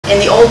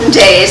olden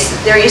days,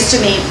 there used to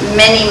be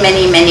many,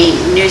 many, many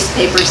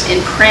newspapers in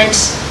print.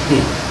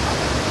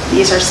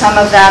 These are some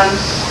of them.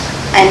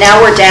 And now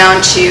we're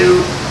down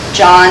to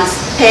John's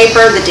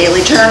paper, the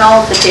Daily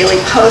Journal, the Daily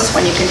Post,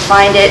 when you can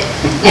find it,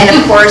 and of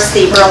course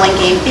the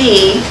Burlingame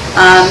Bee.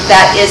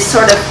 That is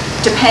sort of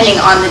depending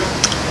on the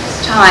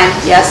time.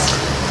 Yes?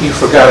 You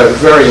forgot a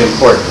very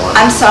important one.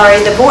 I'm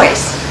sorry, the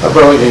Voice. A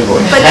Burlingame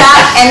Voice. But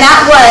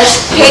that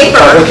was paper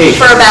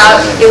for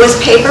about, it was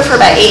paper for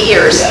about 8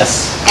 years.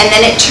 Yes. And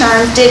then it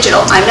turned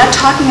digital. I'm not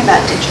talking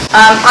about digital.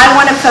 I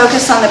want to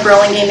focus on the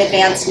Burlingame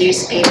Advance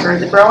newspaper.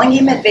 The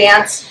Burlingame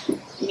Advance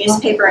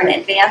newspaper and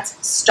Advance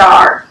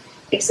Star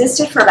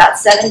existed for about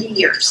 70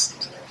 years.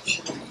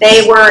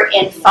 They were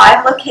in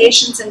 5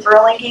 locations in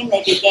Burlingame.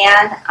 They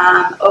began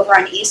over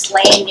on East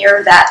Lane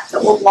near the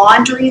old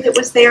laundry that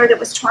was there that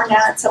was torn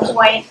down at some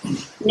point,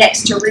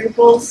 next to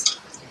Rubel's.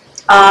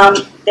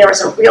 There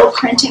was a real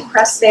printing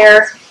press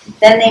there.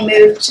 Then they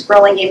moved to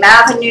Burlingame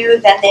Avenue.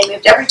 Then they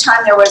moved, every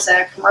time there was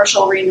a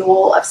commercial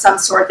renewal of some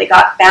sort, they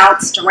got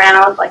bounced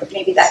around, like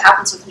maybe that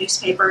happens with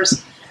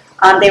newspapers.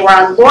 They were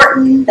on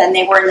Lorton, then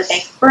they were in the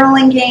Bank of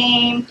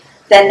Burlingame.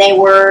 Then they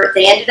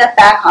ended up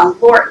back on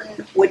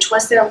Lorton, which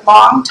was their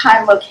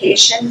longtime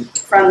location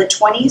from the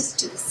 20s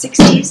to the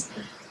 60s.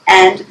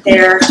 And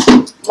their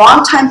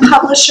longtime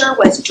publisher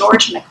was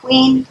George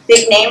McQueen,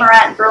 big name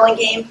around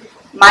Burlingame.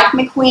 Mike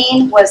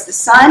McQueen was the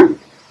son,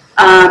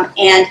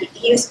 and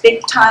he was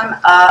big time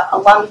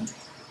alum,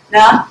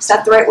 is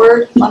that the right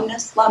word?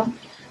 Alumnus, alum,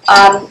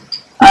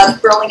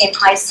 of Burlingame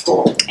High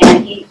School,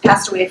 and he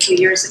passed away a few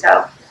years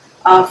ago.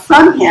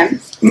 From him,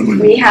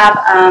 we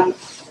have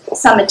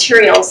some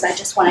materials I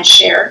just want to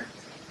share.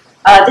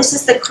 This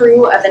is the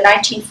crew of the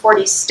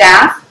 1940s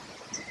staff,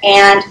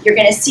 and you're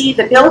going to see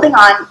the building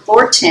on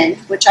Lorton,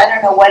 which I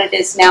don't know what it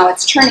is now.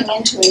 It's turning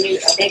into a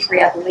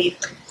bakery, I believe.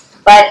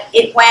 But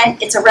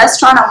it's a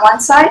restaurant on one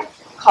side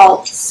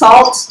called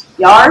Salt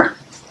Yard,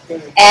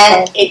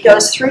 and it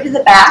goes through to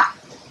the back,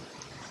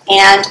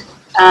 and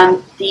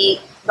the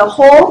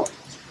whole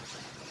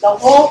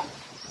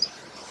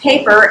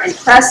paper and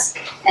press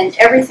and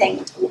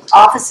everything,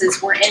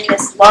 offices were in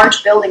this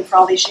large building for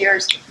all these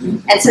years.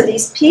 And so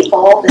these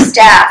people, the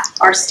staff,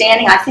 are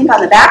standing, I think,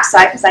 on the back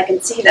side, because I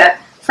can see the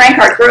Frank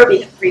Art Grove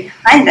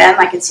behind them.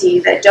 I can see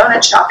the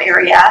donut shop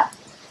area.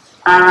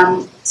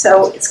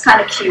 So it's kind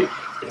of cute.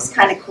 It's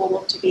kind of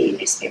cool to be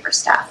newspaper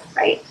staff,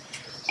 right?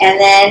 And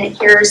then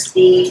here's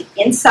the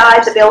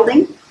inside the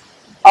building.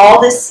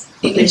 All this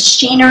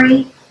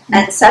machinery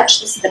and such.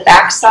 This is the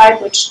back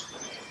side, which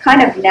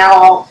kind of now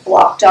all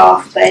blocked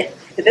off, but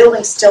the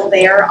building's still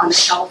there on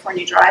the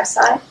California Drive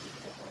side.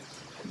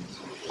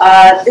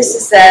 This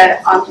is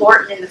on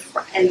Lorton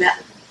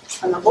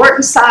on the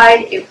Lorton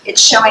side.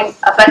 It's showing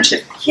a bunch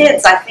of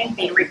kids, I think,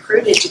 being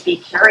recruited to be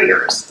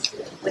carriers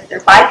with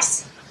their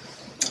bikes.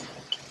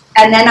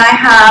 And then I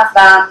have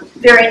a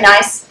very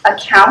nice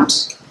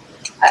account,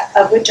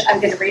 of which I'm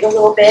going to read a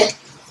little bit,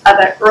 of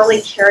an early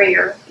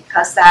carrier,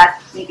 because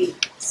that maybe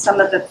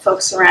some of the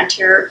folks around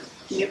here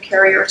knew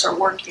carriers or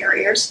were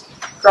carriers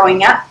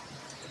growing up.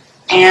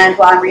 And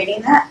while I'm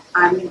reading that,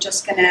 I'm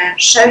just going to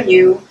show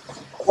you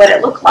what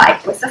it looked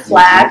like with the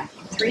flag,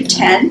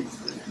 310.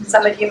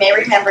 Some of you may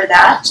remember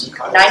that,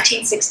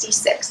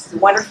 1966.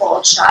 Wonderful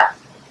old shot.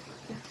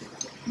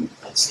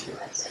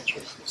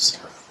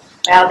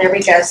 Well, there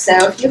we go.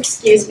 So if you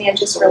excuse me, and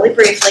just really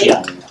briefly,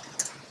 I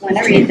want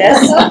to read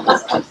this.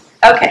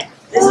 Okay,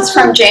 this is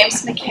from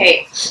James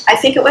McCabe. I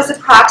think it was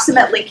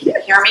approximately, can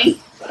you hear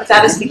me?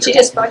 Without a speaker?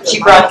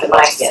 She brought the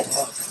mic in.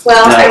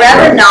 Well, I'd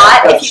rather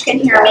not. If you can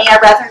hear me,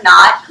 I'd rather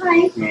not.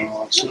 Hi.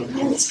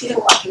 These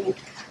people walking in.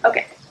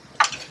 Okay.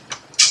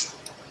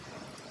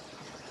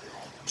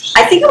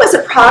 I think it was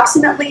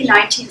approximately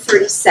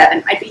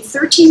 1937. I'd be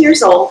 13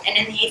 years old and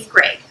in the 8th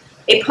grade.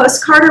 A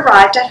postcard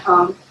arrived at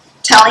home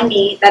telling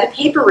me that a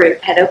paper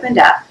route had opened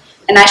up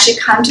and I should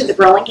come to the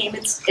Burlingame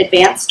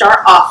Advance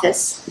Star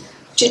office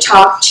to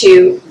talk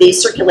to the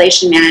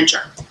circulation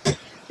manager.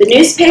 The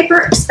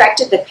newspaper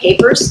expected the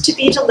papers to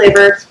be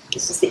delivered,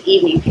 this is the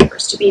evening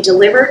papers, to be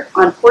delivered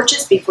on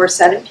porches before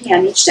 7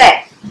 p.m. each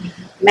day.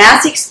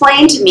 Massey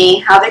explained to me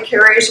how the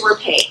carriers were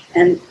paid,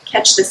 and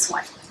catch this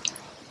one.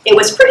 It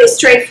was pretty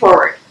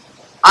straightforward.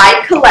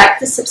 I'd collect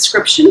the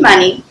subscription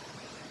money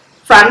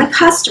from the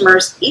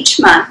customers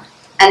each month,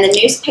 and the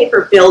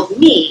newspaper billed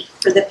me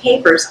for the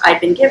papers I'd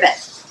been given.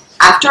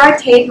 After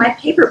I paid my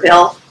paper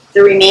bill,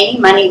 the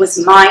remaining money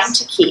was mine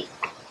to keep.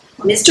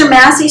 Mr.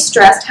 Massey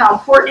stressed how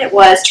important it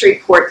was to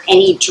report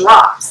any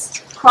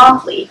drops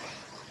promptly,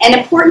 and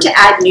important to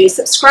add new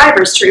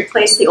subscribers to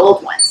replace the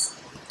old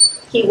ones.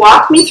 He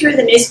walked me through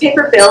the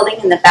newspaper building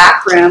in the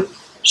back room,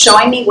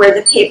 showing me where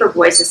the paper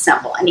boys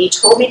assemble, and he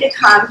told me to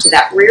come to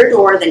that rear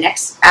door the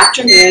next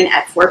afternoon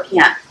at 4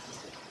 p.m.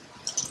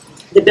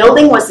 The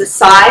building was the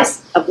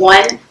size of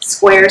one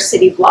square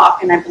city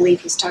block, and I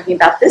believe he's talking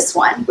about this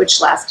one, which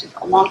lasted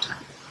a long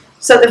time.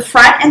 So the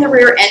front and the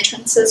rear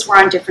entrances were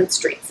on different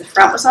streets. The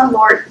front was on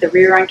Lord, the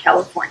rear on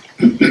California.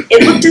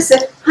 It looked as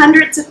if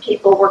hundreds of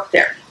people worked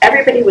there.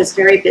 Everybody was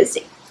very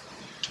busy.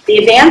 The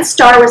Advance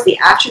Star was the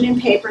afternoon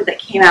paper that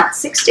came out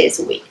 6 days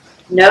a week.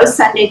 No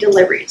Sunday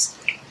deliveries.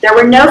 There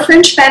were no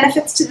fringe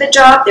benefits to the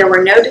job. There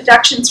were no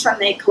deductions from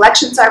the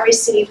collections I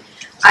received.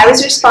 I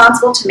was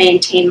responsible to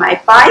maintain my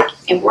bike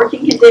in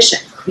working condition.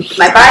 If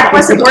my bike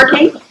wasn't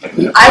working,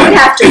 I would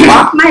have to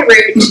walk my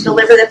route to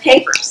deliver the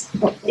papers.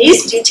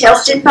 These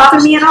details didn't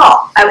bother me at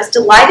all. I was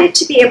delighted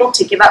to be able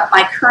to give up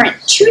my current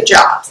 2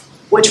 jobs,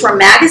 which were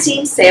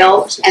magazine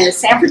sales and the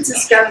San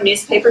Francisco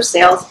newspaper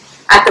sales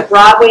at the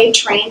Broadway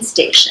train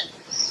station.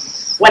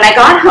 When I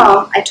got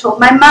home, I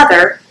told my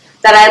mother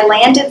that I had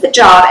landed the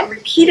job and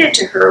repeated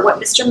to her what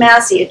Mr.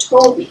 Massey had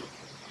told me.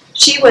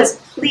 She was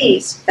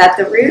pleased that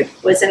the route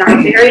was in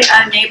our very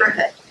own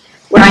neighborhood,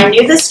 where I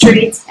knew the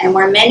streets and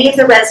where many of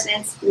the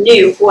residents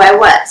knew who I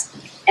was,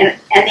 and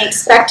the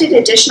expected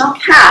additional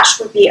cash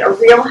would be a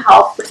real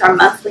help with our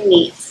monthly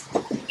needs.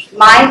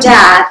 My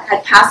dad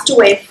had passed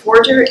away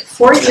 4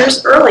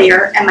 years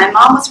earlier, and my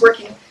mom was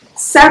working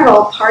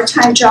several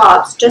part-time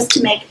jobs just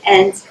to make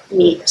ends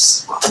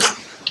meet.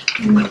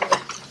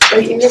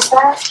 What year is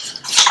that?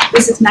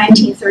 This is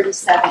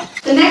 1937.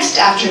 The next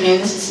afternoon,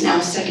 this is now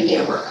second day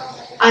of work,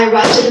 I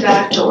arrived at the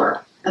back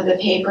door of the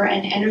paper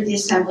and entered the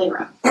assembly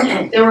room.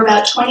 There were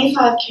about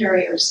 25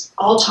 carriers,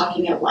 all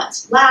talking at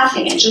once,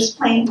 laughing and just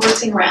plain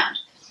horsing around.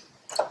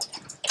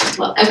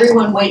 Well,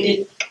 everyone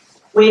waited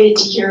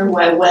to hear who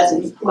I was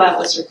and who I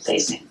was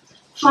replacing.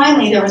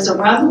 Finally, there was a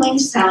rumbling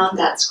sound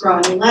that's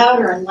growing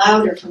louder and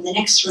louder from the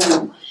next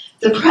room.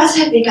 The press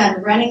had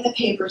begun running the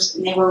papers,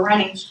 and they were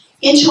running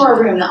into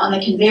our room on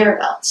the conveyor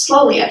belt,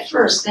 slowly at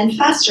first, then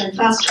faster and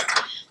faster.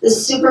 The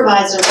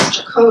supervisor,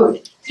 Mr.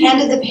 Code,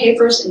 handed the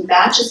papers in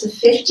batches of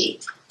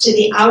 50 to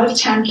the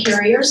out-of-town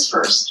carriers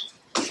first.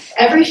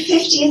 Every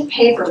 50th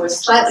paper was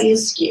slightly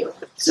askew,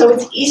 so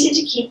it's easy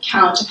to keep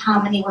count of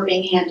how many were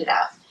being handed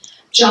out.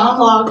 John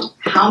logged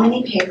how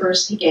many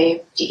papers he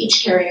gave to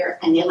each carrier,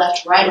 and they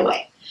left right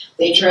away.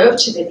 They drove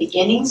to the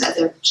beginnings of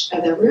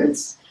their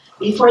routes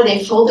before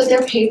they folded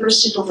their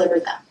papers to deliver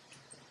them.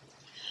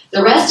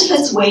 The rest of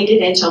us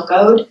waited until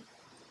Gode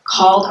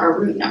called our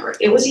route number.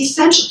 It was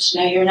essential to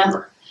know your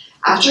number.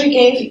 After he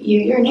gave you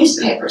your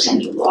newspapers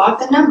and you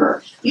logged the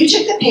number, you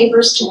took the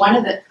papers to one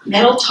of the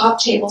metal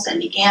top tables and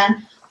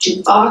began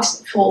to box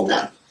and fold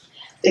them.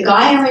 The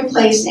guy I'm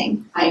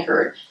replacing, I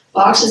heard,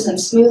 boxes them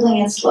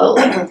smoothly and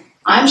slowly.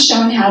 I'm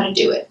shown how to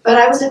do it, but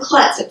I was a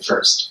klutz at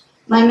first.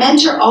 My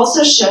mentor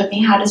also showed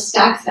me how to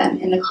stack them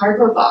in the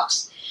cardboard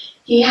box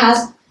he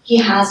has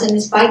in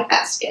his bike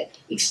basket.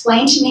 He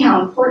explained to me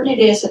how important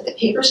it is that the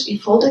papers be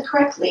folded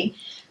correctly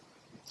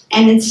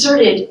and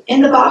inserted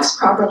in the box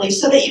properly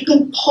so that you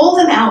can pull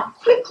them out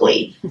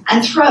quickly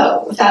and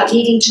throw without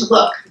needing to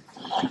look.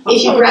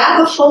 If you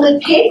grab a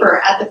folded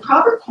paper at the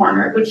proper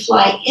corner, it would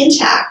fly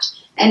intact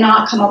and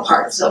not come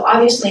apart. So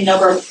obviously no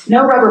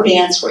rubber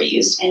bands were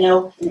used and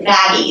no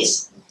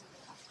baggies.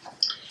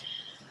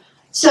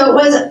 So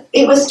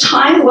it was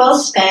time well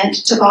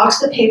spent to box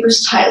the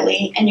papers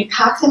tightly, and you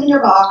pack them in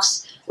your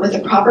box with the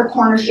proper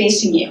corner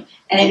facing you,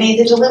 and it made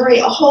the delivery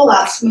a whole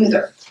lot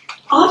smoother.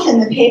 Often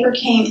the paper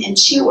came in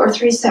 2 or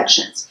 3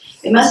 sections.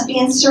 They must be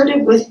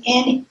inserted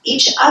within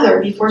each other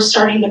before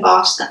starting to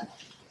box them.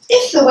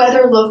 If the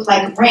weather looked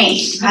like rain,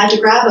 you had to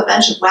grab a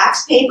bunch of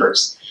wax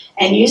papers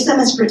and use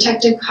them as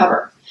protective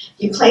cover.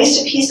 You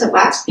placed a piece of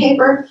wax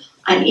paper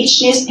on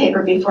each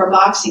newspaper before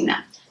boxing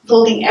them,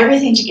 folding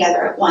everything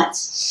together at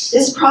once.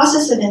 This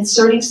process of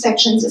inserting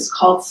sections is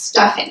called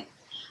stuffing.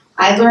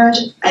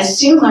 I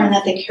soon learned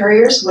that the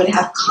carriers would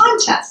have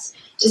contests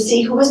to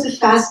see who was the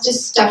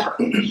fastest stuffer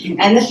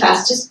and the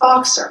fastest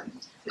boxer.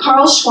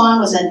 Carl Schwann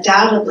was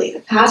undoubtedly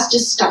the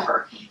fastest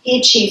stuffer. He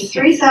achieved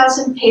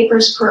 3,000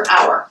 papers per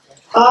hour.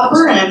 Bob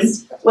Burnham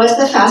was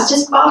the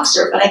fastest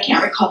boxer, but I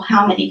can't recall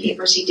how many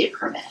papers he did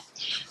per minute.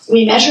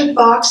 We measured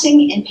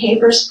boxing in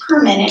papers per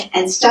minute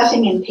and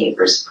stuffing in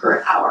papers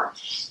per hour.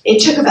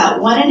 It took about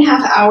 1.5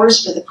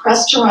 hours for the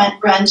press to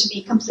run to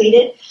be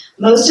completed.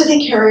 Most of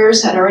the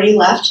carriers had already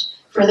left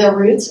for their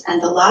routes,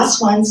 and the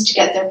last ones to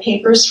get their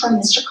papers from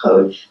Mr.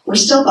 Code were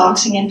still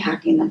boxing and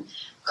packing them.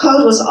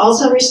 Code was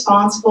also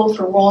responsible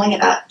for rolling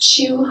about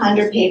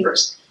 200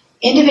 papers.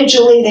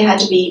 Individually, they had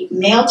to be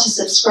mailed to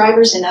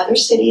subscribers in other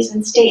cities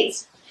and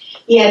states.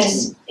 He had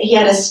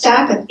a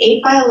stack of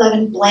 8 by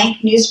 11 blank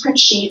newsprint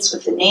sheets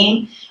with the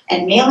name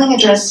and mailing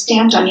address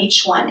stamped on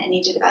each one, and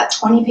he did about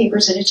 20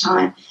 papers at a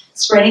time,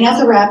 spreading out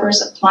the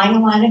wrappers, applying a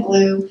line of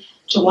glue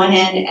to one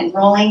end, and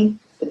rolling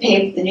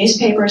the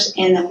newspapers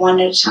in them one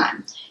at a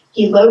time.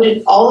 He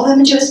loaded all of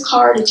them into his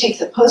car to take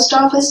to the post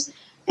office,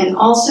 and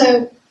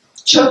also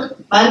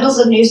took bundles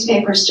of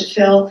newspapers to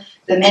fill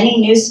the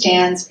many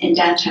newsstands in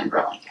downtown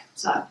Burlington.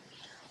 So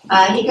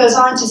he goes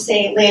on to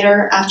say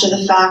later, after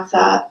the fact,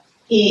 that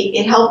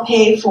it helped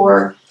pay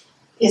for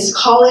his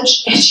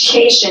college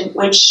education,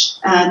 which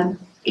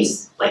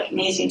is like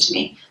amazing to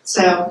me.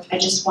 So I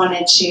just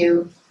wanted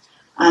to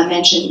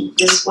mention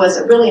this was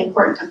a really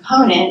important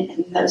component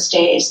in those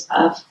days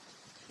of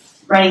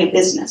running a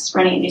business,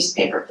 running a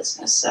newspaper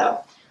business.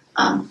 So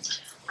I'm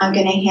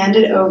going to hand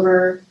it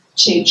over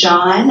to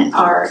Jon,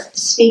 our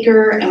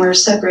speaker, and we're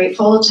so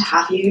grateful to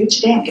have you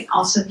today. I can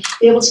also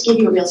be able to give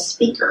you a real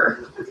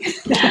speaker.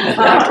 Thank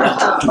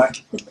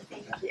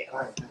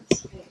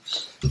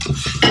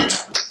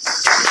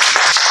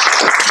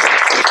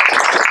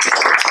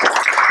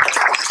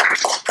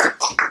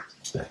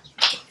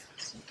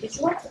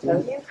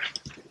you.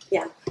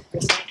 Yeah.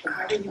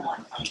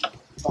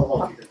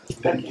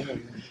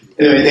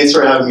 Anyway, thanks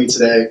for having me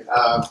today.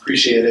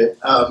 Appreciate it.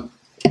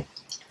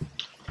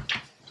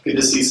 Good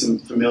to see some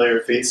familiar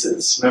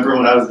faces. Remember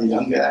when I was the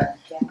young guy?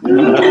 That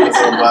was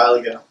a while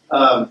ago.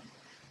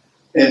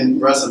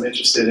 And Russ, I'm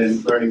interested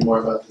in learning more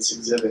about this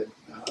exhibit.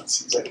 It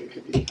seems like it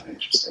could be kind of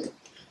interesting.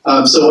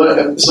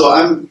 So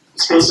I'm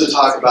supposed to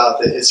talk about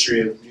the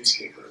history of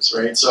newspapers,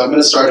 right? So I'm going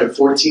to start at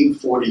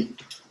 1440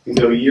 and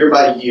go year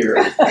by year.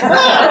 It's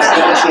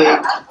going to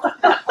take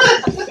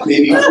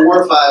maybe 4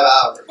 or 5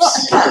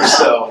 hours or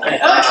so.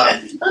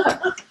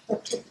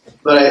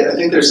 But I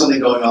think there's something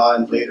going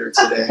on later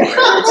today.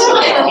 Right?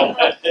 So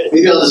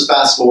maybe I'll just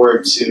fast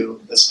forward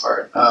to this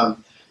part.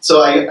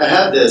 So I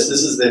have this.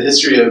 This is the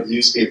history of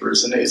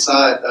newspapers, and it's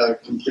not a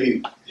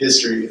complete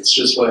history. It's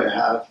just what I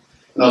have,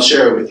 and I'll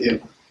share it with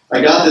you.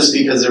 I got this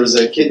because there was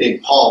a kid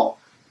named Paul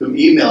who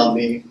emailed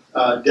me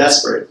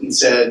desperate and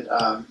said,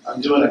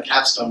 I'm doing a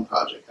capstone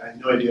project. I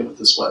had no idea what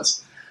this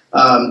was.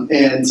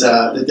 And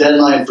the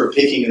deadline for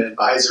picking an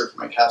advisor for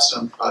my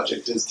capstone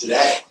project is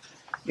today.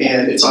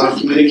 And it's on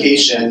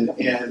communication,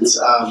 and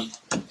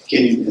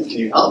can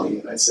you help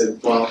me? And I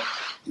said, well,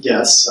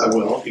 yes, I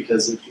will,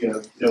 because if you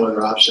have no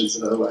other options,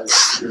 and otherwise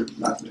you're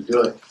not going to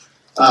do it.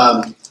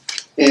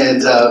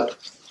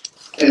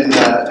 And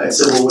I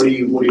said, well, what do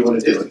you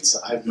want to do? And he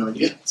said, I have no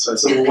idea. So I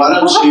said, well, why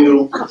don't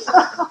you?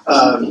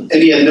 And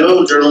he had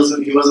no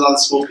journalism. He wasn't on the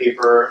school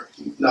paper,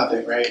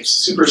 nothing, right?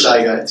 Super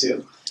shy guy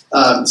too.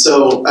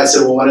 So I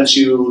said, well, why don't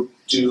you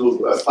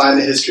find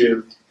the history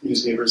of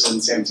newspapers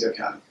in San Mateo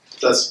County?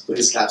 That's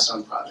his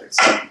capstone project.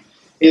 So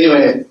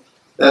anyway,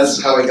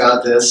 that's how I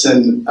got this,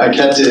 and I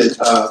kept it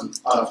on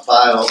a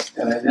file,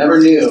 and I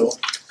never knew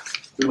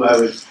who I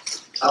would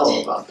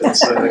tell about this,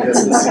 but I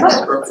guess this seems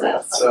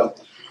appropriate. So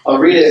I'll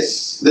read it.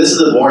 This is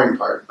the boring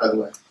part, by the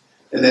way.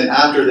 And then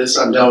after this,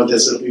 I'm done with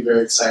this. It'll be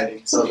very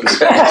exciting. So just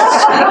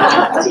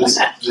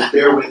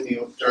bear with me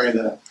during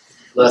the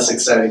less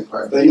exciting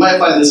part. But you might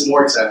find this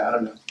more exciting. I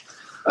don't know.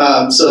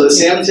 So the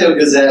San Mateo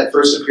Gazette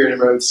first appeared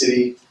in Road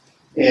City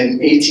in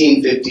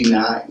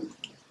 1859.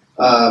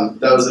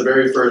 That was the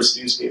very first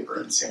newspaper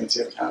in San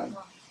Mateo County.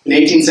 In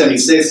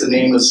 1876, the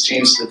name was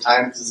changed to the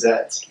Times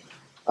Gazette.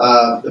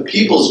 The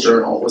People's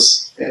Journal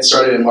it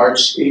started in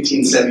March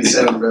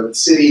 1877 in Road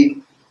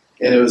City,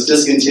 and it was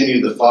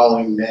discontinued the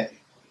following May.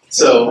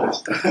 So,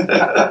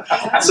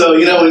 so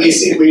when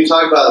you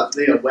talk about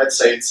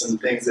websites and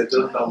things that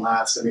don't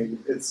last, I mean,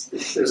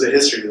 there's a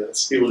history to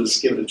this. People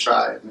just give it a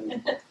try. I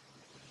mean,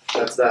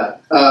 that's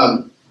that.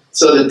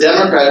 So the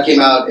Democrat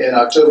came out in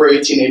October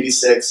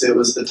 1886. It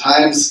was the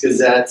Times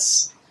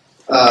Gazette's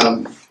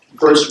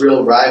first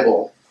real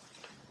rival.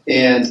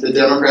 And the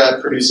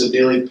Democrat produced a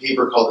daily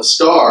paper called The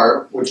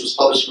Star, which was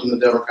published from the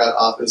Democrat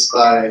office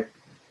by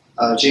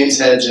James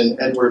Hedge and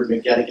Edward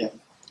McGettigan.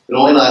 It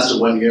only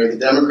lasted 1 year. The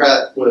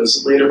Democrat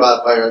was later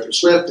bought by Arthur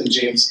Swift and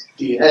James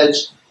D.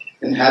 Hedge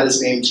and had his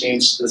name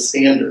changed to The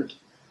Standard.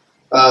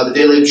 The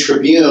Daily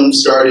Tribune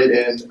started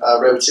in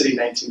Road City in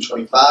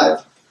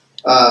 1925.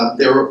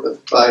 They were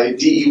by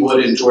D.E.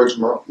 Wood and George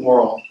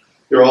Morrill.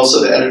 They were also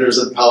the editors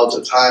of the Palo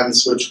Alto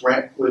Times, which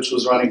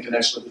was run in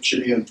connection with the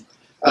Tribune.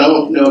 I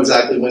don't know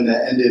exactly when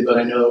that ended, but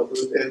I know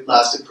it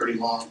lasted pretty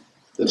long,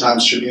 the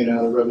Times Tribune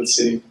out of Road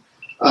City.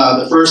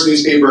 The first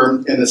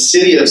newspaper in the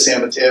city of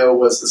San Mateo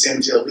was the San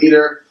Mateo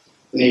Leader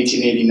in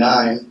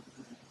 1889.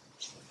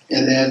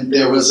 And then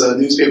there was a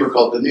newspaper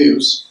called The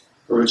News,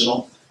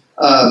 original,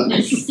 in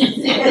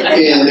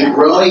the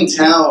growing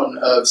town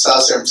of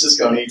South San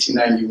Francisco in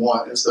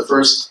 1891. It was the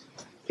first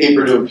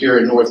paper to appear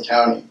in North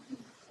County.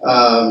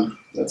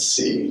 Let's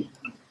see.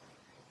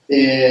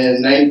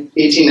 In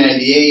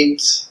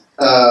 1898,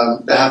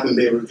 the Half Moon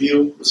Bay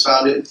Review was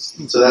founded.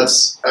 So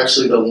that's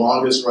actually the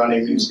longest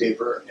running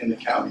newspaper in the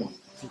county.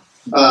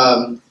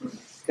 And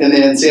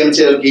then San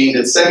Mateo gained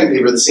its second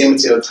paper, the San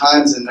Mateo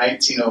Times, in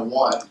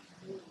 1901.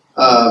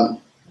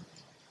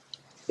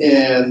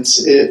 And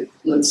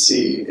let's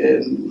see,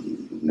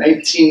 in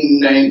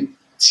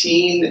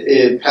 1919,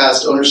 it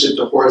passed ownership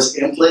to Horace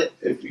Amplet,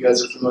 if you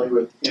guys are familiar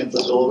with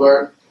Amplet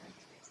Boulevard,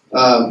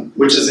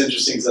 which is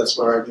interesting because that's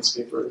where our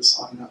newspaper is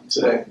on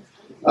today.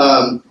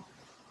 And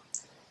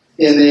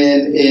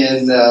then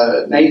in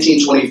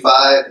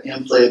 1925,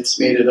 Amplet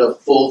made it a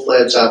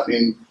full-fledged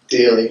afternoon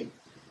daily,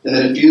 and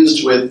then it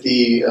fused with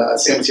the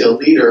San Mateo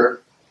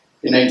Leader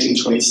in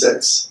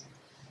 1926.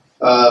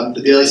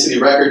 The Daily City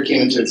Record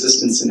came into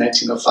existence in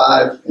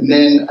 1905, and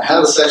then I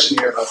have a section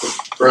here about the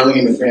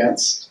Burlingame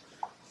Advance,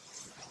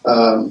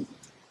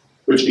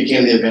 which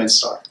became the Advance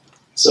Star.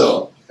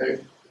 So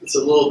it's a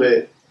little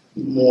bit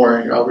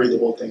more here. I'll read the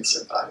whole thing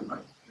so I thought you might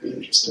be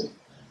interested.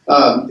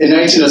 In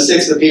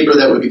 1906, the paper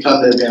that would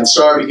become the Advance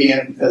Star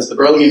began as the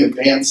Burlingame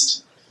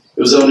Advance. It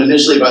It was owned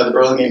initially by the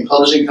Burlingame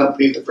Publishing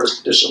Company. The first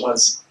edition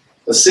was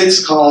a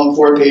 6-column,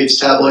 4-page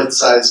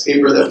tabloid-sized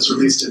paper that was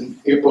released in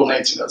April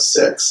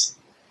 1906.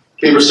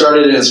 The paper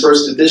started in its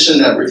first edition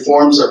that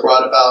reforms are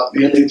brought about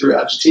mainly through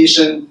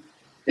agitation,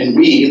 and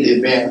we, the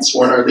advance,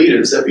 warn our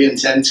leaders that we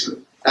intend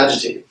to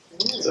agitate.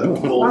 It's a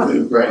bold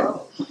move, right?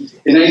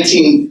 In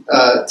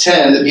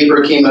 1910, the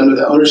paper came under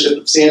the ownership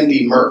of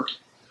Sandy Merck.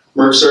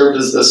 Merck served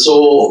as the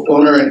sole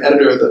owner and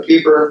editor of the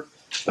paper.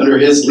 Under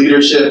his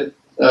leadership,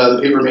 the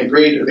paper made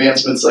great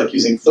advancements like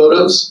using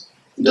photos,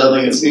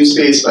 doubling its news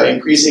space by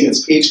increasing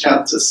its page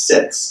count to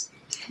 6.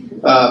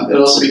 It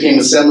also became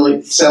a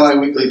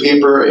semi-weekly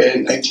paper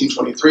in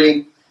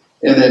 1923,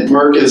 and then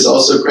Merck is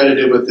also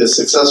credited with the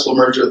successful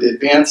merger of the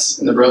Advance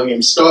and the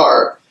Burlingame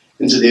Star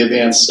into the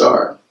Advance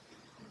Star.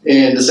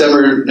 In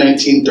December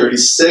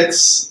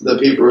 1936, the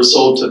paper was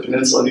sold to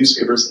Peninsula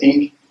Newspapers,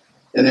 Inc.,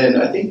 and then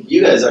I think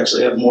you guys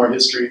actually have more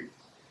history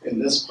in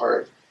this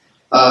part.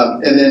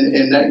 And then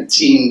in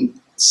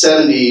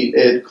 1970,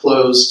 it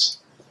closed,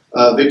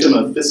 victim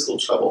of fiscal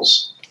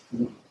troubles.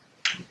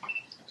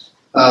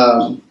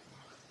 Let's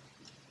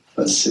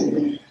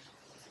see.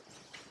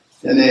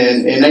 And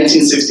then in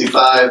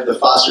 1965, the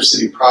Foster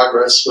City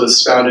Progress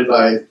was founded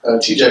by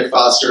T.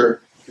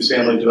 Foster, whose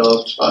family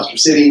developed Foster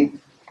City.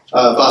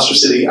 Foster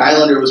City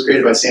Islander was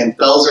created by Sam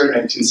Felser in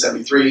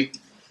 1973.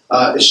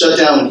 It shut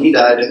down when he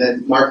died, and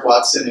then Mark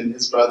Watson and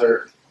his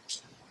brother,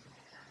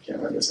 I can't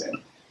remember his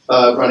name,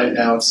 run it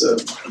now. It's a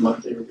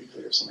monthly or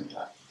weekly or something like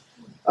that.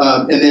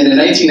 And then in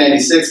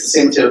 1996, the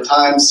San Mateo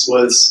Times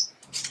was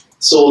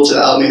sold to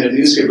the Alameda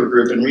Newspaper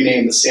Group and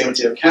renamed the San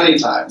Mateo County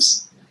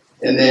Times.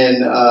 And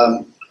then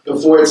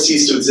before it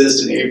ceased to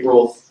exist on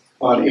April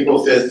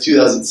 5th,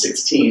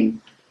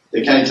 2016,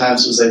 the County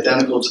Times was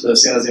identical to the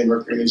San Jose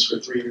Mercury News for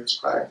 3 years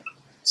prior.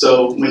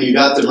 So when you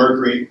got the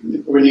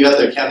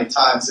County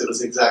Times, it was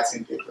the exact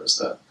same paper as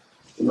the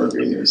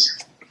Mercury News.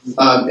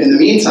 In the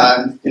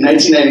meantime, in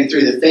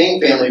 1993, the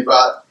Fang family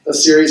brought a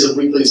series of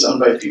weeklies owned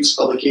by Fuchs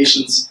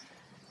Publications,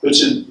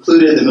 which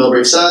included the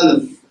Millbrae Sun,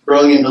 the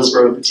Burlingame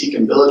Hillsborough Boutique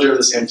and Villager,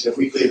 the San Mateo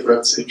Weekly, the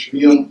Red City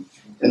Tribune,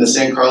 and the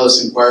San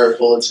Carlos Inquirer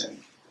Bulletin.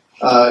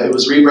 It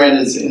was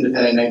rebranded as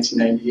Independent in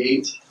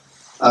 1998.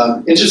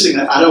 Interesting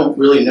that I don't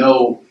really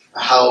know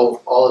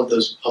how all of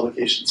those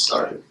publications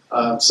started.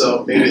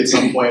 So maybe at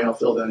some point I'll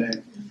fill that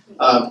in.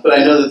 But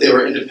I know that they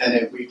were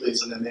independent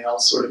weeklies, and then they all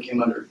sort of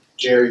came under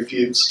Jerry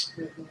Fuchs.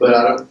 But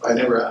I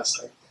never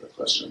asked that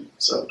question,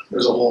 so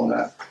there's a hole in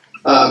that.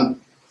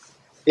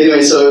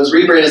 Anyway, so it was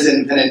rebranded as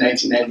Independent in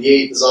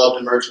 1998, dissolved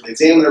and merged with the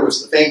Examiner, which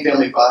the Fang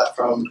family bought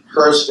from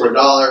Hearst for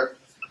 $1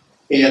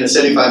 and a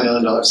 $75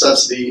 million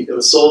subsidy. It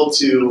was sold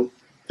to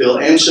Bill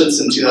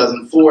Anschutz in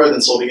 2004,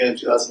 then sold again in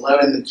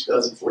 2011, then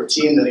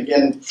 2014, then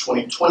again in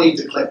 2020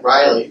 to Clint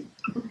Riley,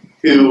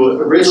 who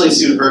originally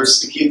sued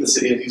Hearst to keep the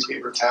city a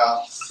newspaper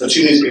town, a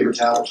two newspaper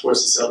town, which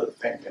forced the sale to the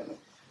Fang family.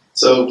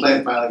 So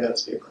Clint finally got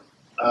his paper.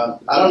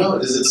 I don't know,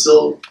 does it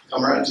still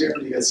come around here?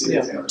 Do you guys see the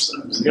Examiner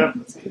sometimes? Yeah.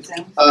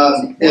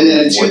 And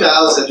then in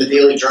 2000, the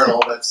Daily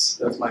Journal, that's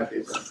my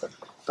paper,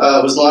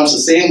 was launched the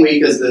same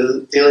week as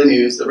the Daily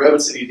News, the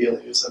Redwood City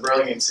Daily News, the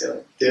Burlingame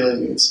Daily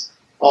News.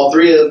 All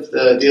three of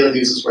the Daily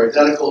Newses were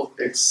identical,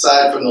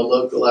 aside from the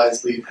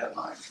localized lead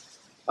headline.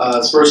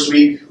 Its first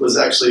week was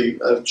actually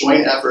a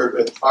joint effort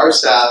with our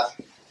staff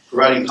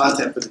providing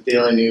content for the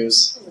Daily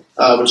News,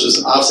 which was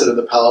an offset of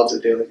the Palo Alto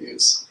Daily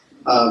News.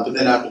 But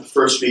then after the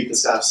first week, the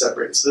staff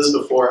separated. So this is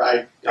before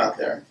I got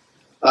there.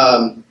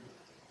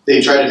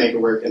 They tried to make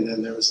it work, and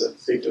then there was a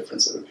big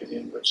difference of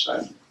opinion, which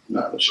I'm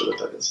not really sure what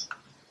that is.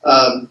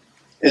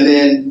 And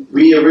then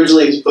we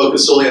originally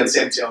focused solely on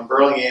San Mateo and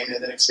Burlingame,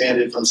 and then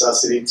expanded from South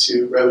City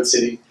to Redwood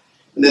City.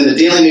 And then the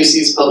Daily News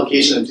ceased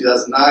publication in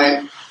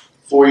 2009.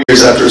 4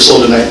 years after it was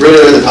sold to Knight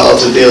Ridder, the Palo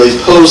Alto Daily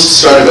Post,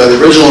 started by the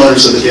original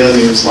owners of the Daily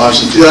News,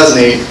 launched in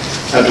 2008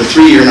 after a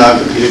 3-year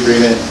non-compete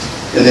agreement.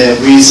 And then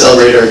we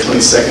celebrate our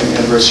 22nd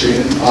anniversary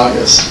in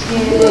August.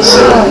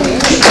 So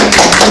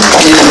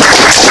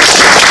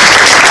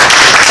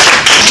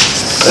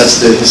that's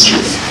the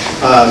history.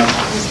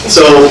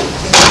 So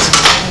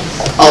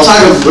I'll talk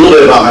a little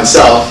bit about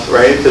myself,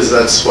 right? Because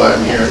that's why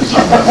I'm here to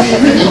talk about me.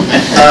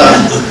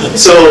 Right?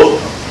 So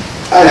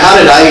how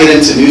did I get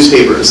into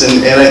newspapers?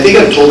 And I think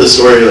I've told this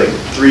story like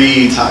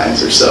 3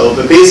 times or so.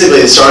 But basically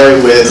it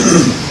started with,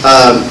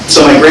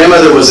 so my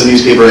grandmother was a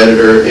newspaper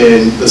editor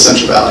in the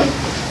Central Valley.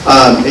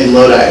 In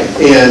Lodi,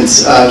 and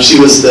she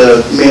was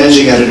the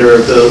managing editor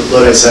of the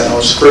Lodi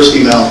Sentinel. She's the first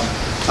female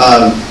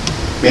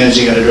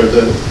managing editor of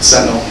the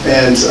Sentinel.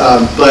 And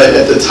but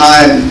at the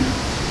time,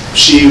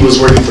 she was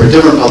working for a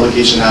different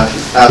publication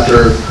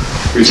after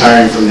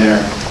retiring from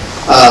there.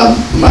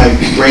 My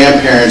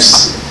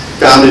grandparents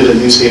founded a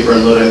newspaper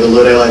in Lodi, the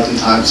Lodi Life and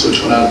Times,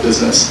 which went out of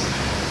business.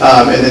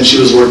 And then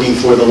she was working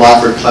for the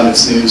Lawford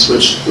Clements News,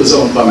 which was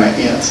owned by my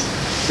aunt.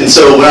 And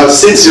so when I was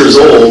 6 years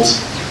old,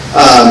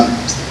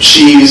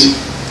 she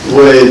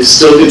would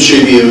still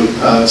contribute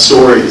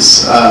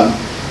stories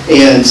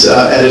and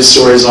edit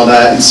stories and all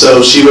that. And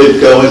so she would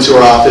go into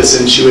her office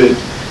and she would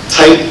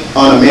type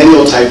on a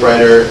manual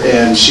typewriter,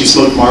 and she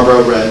smoked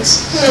Marlboro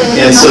Reds.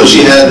 And so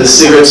she had the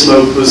cigarette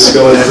smoke was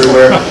going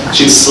everywhere.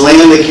 She'd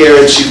slam the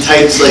carriage. She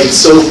typed like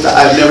so fast.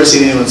 I've never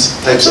seen anyone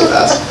type so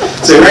fast.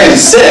 So we ran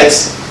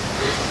 6,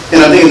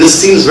 and I'm thinking this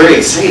seems very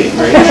exciting,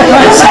 right?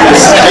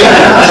 This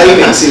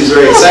typing seems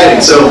very exciting.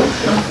 So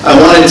I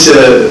wanted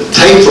to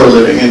type for a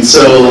living, and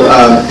so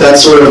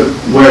that's sort of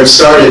where it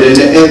started.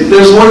 And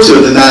there's more to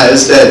it than that.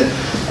 Is that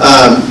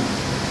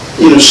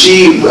you know,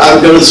 I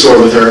would go to the store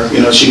with her,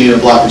 you know, she needed a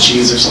block of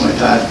cheese or something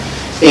like that,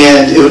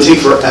 and it would take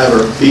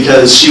forever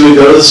because she would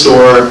go to the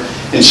store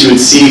and she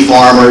would see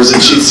farmers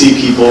and she'd see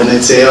people and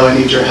they'd say, oh, I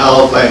need your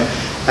help, I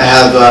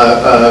have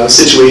a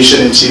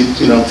situation, and she'd,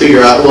 you know, figure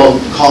out, well,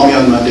 call me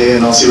on Monday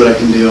and I'll see what I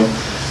can do.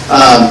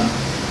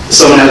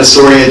 Someone had a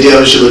story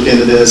idea, we should look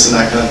into this and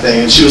that kind of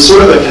thing, and she was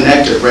sort of a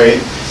connector, right?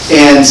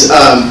 And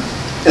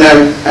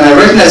I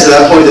recognized at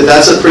that point that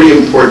that's a pretty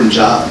important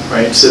job,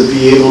 right? To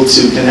be able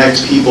to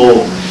connect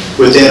people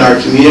within our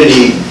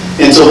community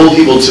and to hold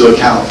people to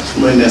account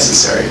when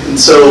necessary. And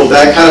so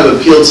that kind of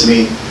appealed to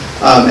me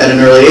at an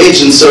early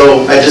age, and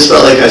so I just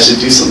felt like I should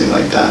do something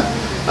like that.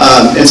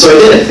 And so I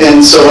did it.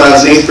 And so when I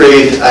was in 8th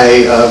grade,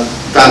 I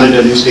founded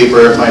a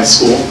newspaper at my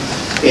school,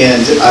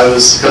 and I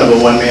was kind of a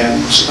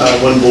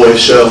one-boy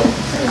show.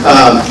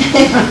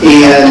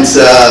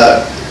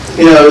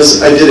 You know,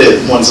 I did it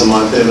once a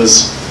month, and it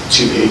was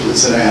 2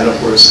 pages, and I had a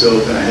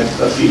horoscope, and I had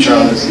a feature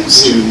on the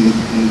student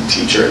and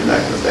teacher and that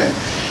kind of thing.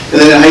 And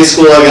then in high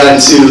school, I got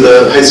into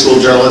the high school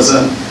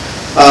journalism.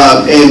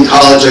 In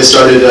college, I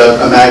started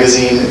a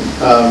magazine,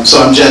 so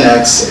I'm Gen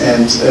X,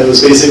 and it was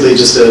basically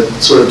just to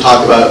sort of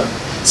talk about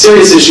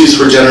serious issues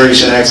for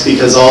Generation X,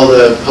 because all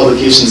the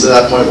publications at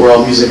that point were all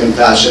music and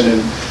fashion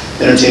and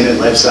entertainment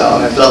and lifestyle,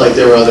 and I felt like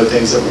there were other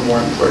things that were more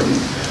important.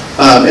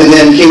 And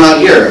then came out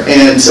here,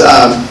 and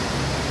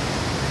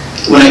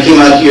when I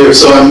came out here,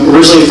 so I'm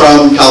originally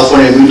from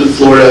California, I moved to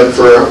Florida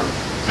for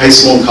high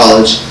school and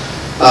college.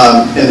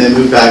 And then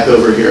moved back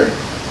over here,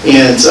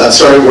 and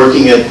started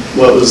working at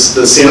what was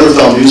the San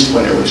Rafael News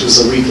Pointer, which was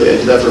a weekly. I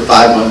did that for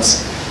 5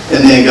 months,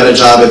 and then got a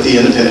job at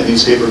the Independent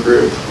Newspaper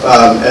Group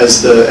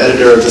as the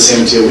editor of the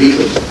San Mateo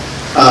Weekly.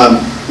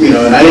 You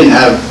know, and I didn't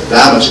have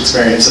that much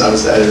experience, and I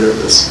was the editor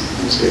of this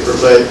newspaper,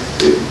 but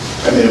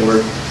I made it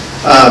work.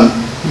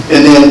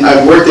 And then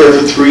I worked there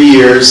for 3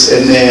 years,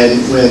 and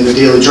then when the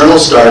Daily Journal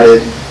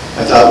started,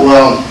 I thought,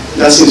 well,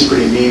 that seems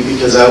pretty neat,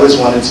 because I always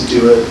wanted to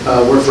do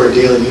work for a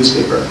daily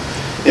newspaper.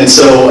 And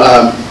so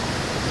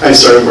I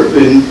started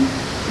working.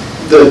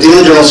 The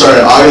Daily Journal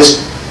started in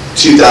August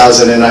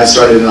 2000, and I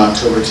started in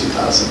October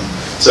 2000.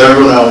 So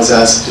everyone always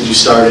asks, did you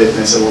start it? And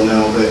I said, well,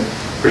 no, but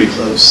pretty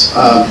close.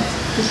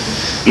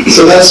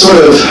 So that's sort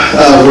of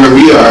where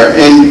we are.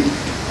 And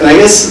I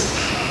guess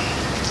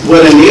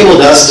what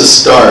enabled us to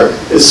start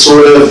is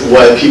sort of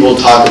what people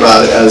talk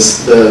about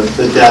as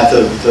the death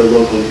of the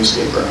local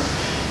newspaper.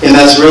 And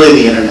that's really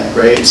the internet,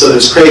 right? So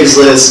there's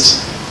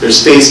Craigslist,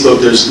 there's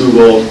Facebook, there's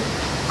Google.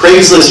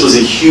 Craigslist was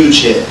a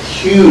huge hit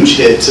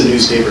to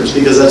newspapers,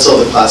 because that's all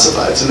the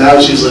classifieds, and that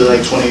was usually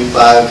like 25%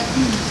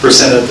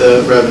 of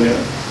the revenue.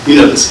 You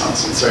know this,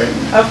 Constance, right?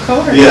 Of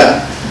course.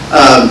 Yeah.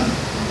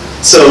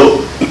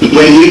 So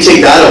when you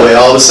take that away,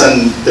 all of a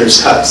sudden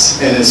there's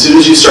cuts, and as soon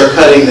as you start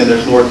cutting, then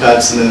there's more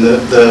cuts, and then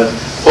the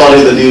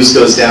quality of the news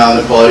goes down,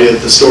 the quality of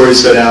the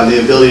stories go down,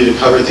 the ability to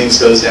cover things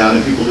goes down,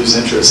 and people lose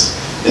interest,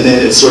 and then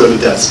it's sort of a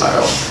death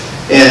spiral.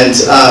 And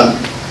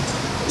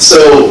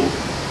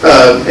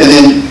and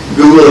then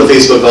Google and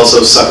Facebook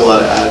also suck a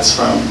lot of ads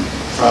from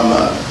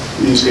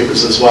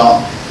newspapers as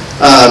well.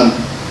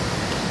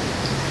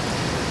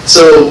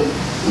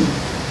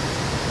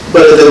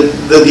 But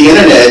the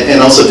internet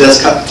and also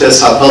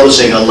desktop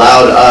publishing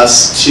allowed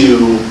us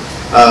to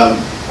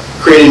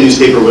create a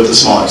newspaper with a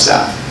smaller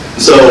staff.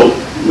 So,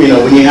 you know,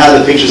 when you have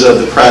the pictures of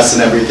the press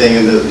and everything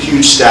and the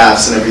huge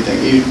staffs and everything,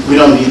 we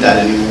don't need that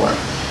anymore.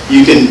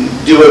 You can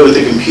do it with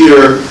a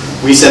computer.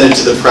 We send it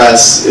to the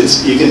press.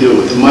 You can do it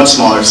with a much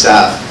smaller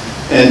staff.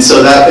 And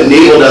so that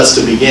enabled us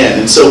to begin.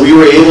 And so we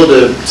were able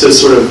to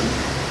sort of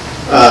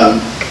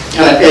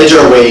kind of edge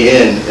our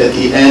way in at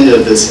the end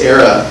of this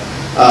era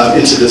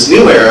into this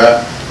new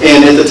era.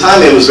 And at the time,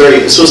 it's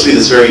supposed to be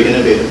this very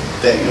innovative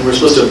thing. And we're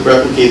supposed to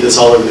replicate this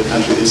all over the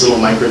country, these little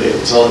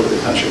microdailies all over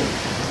the country.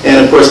 And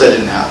of course, that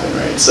didn't happen,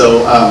 right?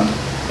 So,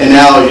 and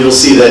now you'll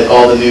see that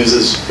all the news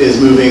is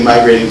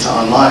migrating to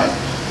online.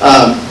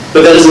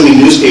 But that doesn't mean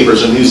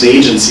newspapers or news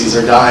agencies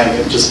are dying.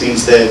 It just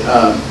means that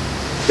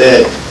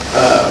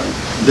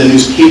the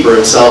newspaper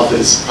itself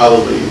is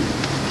probably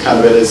kind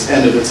of at its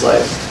end of its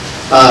life.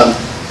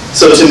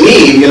 So to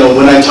me, you know,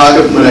 when I talk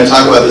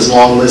about this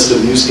long list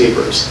of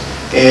newspapers,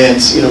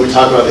 and you know, we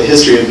talk about the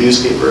history of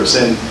newspapers,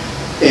 and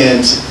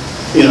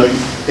you know,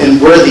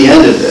 and we're at the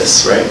end of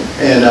this, right?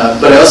 And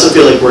but I also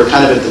feel like we're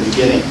kind of at the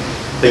beginning.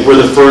 Like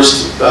we're the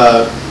first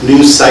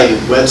news site,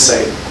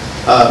 website.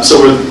 So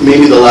we're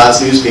maybe the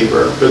last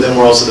newspaper, but then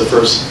we're also the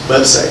first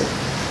website.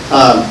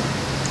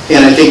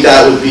 And I think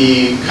that would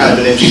be kind of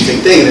an interesting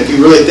thing. And if you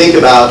really think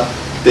about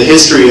the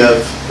history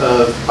of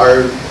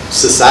our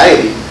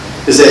society,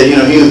 is that, you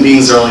know, human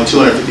beings are only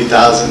 250,000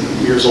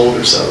 years old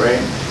or so, right?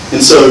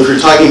 And so if you're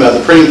talking about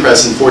the printing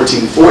press in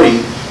 1440,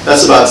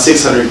 that's about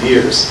 600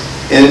 years.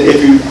 And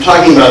if you're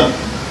talking about,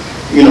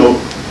 you know,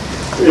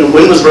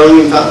 when was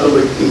Burlingame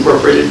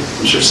incorporated?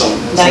 I'm sure someone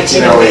knows.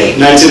 1908.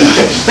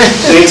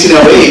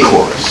 1908. Of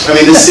course. I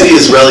mean, this city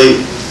is really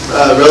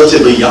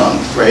relatively young,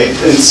 right?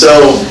 And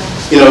so,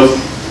 you know,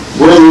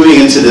 we're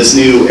moving into this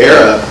new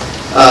era.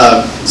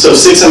 So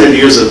 600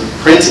 years of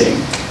printing,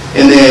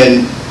 and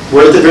then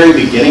we're at the very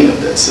beginning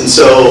of this. And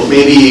so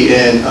maybe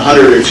in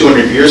 100 or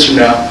 200 years from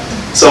now,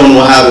 someone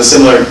will have a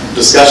similar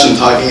discussion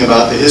talking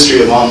about the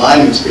history of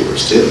online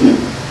newspapers too,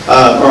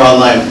 or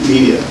online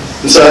media.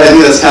 And so I think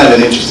that's kind of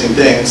an interesting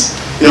thing. It's,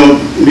 you know,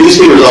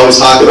 newspapers always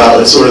talk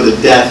about like sort of the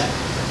death,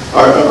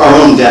 our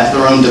own death,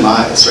 our own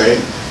demise, right?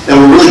 And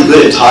we're really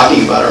good at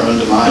talking about our own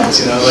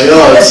demise, you know, like,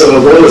 oh, so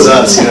what was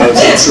us, you know,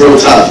 it's real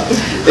tough.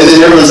 And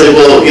then everyone's like,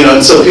 well, you know,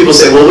 and so people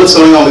say, well, what's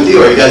going on with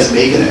you? Are you guys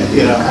making it,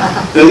 you know?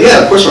 And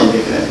yeah, of course we're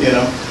making it, you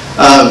know.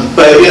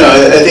 But, you know,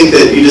 I think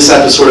that you just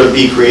have to sort of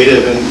be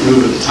creative and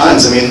move with the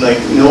times. I mean,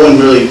 like, no one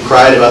really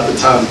cried about the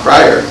town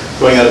crier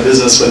going out of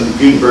business when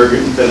Gutenberg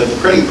invented the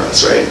printing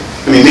press, right?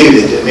 I mean,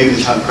 maybe they did. Maybe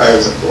the town crier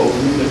was like, well, what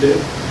are we going to do?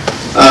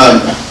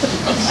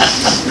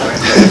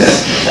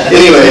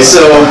 Anyway,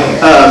 so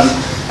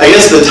I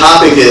guess the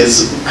topic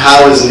is,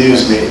 how is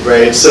news made,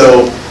 right?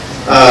 So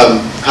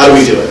how do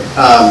we do it?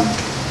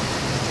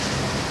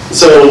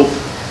 So,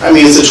 I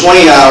mean, it's a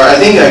 20-hour, I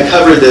think I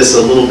covered this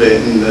a little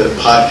bit in the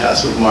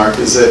podcast with Mark,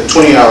 is a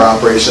 20-hour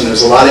operation.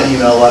 There's a lot of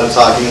email, a lot of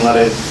talking, a lot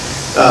of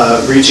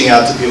reaching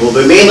out to people,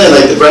 but mainly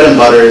like the bread and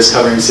butter is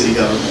covering city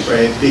government,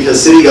 right?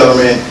 Because city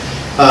government,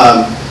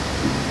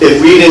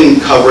 if we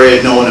didn't cover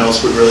it, no one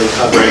else would really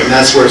cover it, and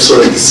that's where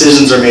sort of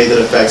decisions are made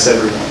that affects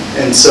everyone.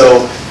 And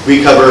so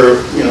we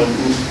cover, you know,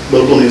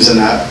 local news in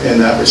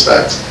that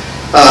respect.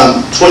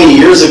 20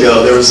 years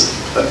ago, there was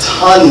a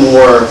ton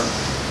more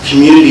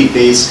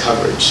community-based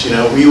coverage. You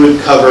know, we would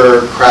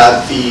cover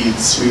crab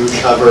feeds, we would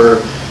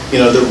cover, you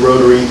know, the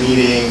Rotary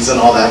meetings and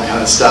all that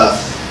kind of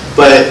stuff.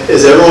 But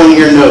as everyone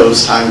here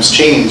knows, times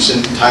changed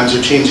and times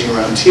are changing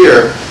around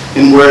here.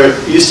 And where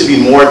it used to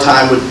be more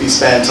time would be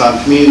spent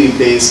on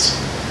community-based,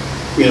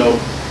 you know,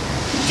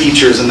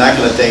 features and that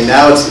kind of thing.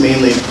 Now it's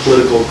mainly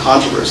political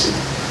controversy,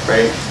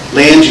 right?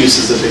 Land use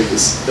is a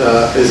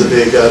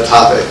big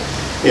topic.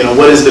 You know,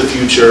 what is the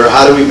future?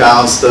 How do we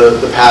balance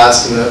the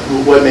past and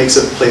what makes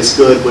a place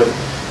good with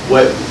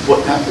what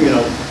you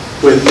know,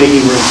 with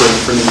making room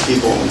for new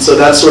people? And so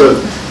that's sort of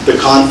the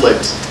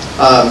conflict,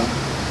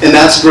 and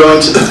that's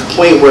growing to the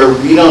point where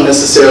we don't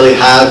necessarily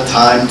have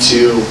time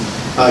to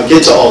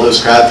get to all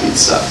those crab feed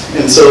stuff.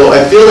 And so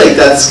I feel like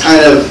that's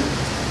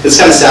it's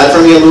kind of sad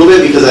for me a little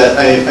bit because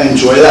I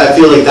enjoy that. I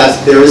feel like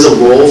there is a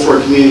role for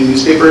a community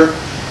newspaper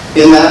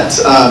in that,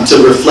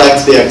 to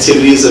reflect the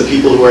activities of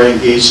people who are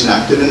engaged and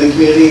active in the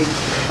community.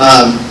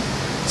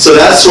 So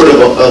that's sort of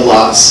a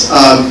loss.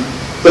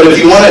 But if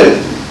you want to,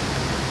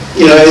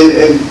 you know,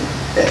 and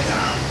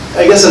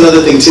I guess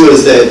another thing too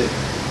is that,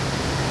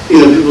 you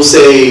know, people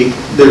say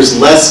there's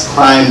less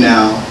crime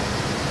now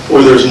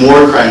or there's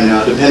more crime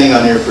now, depending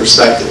on your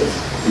perspective.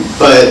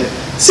 But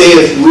say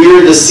if we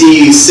were to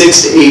see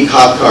 6 to 8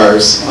 cop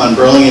cars on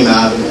Burlingame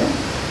Avenue,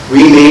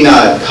 we may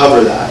not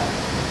cover that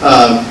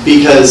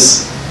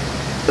because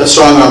a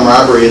strong arm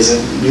robbery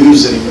isn't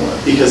news anymore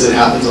because it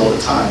happens all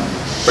the time,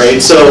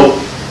 right? So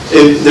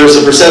there's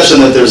a perception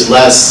that there's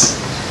less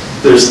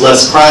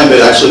crime,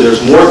 but actually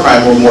there's more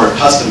crime. We're more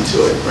accustomed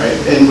to it, right?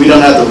 And we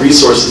don't have the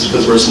resources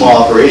because we're a small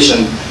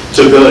operation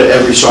to go to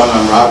every strong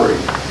arm robbery.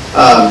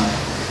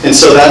 And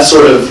so that's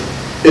sort of,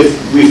 if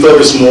we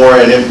focus more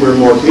and if we're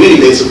more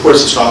community-based, of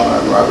course a strong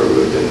arm robbery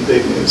would have been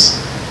big news.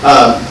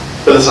 But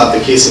that's not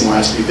the case anymore.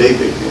 It has to be big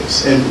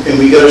news. And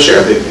we get our share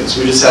of big news.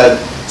 We just had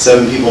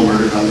 7 people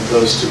murdered on the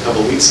coast a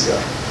couple weeks ago.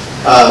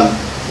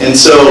 And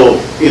so,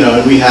 you know,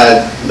 and we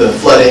had the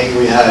flooding,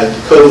 we had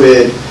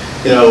COVID,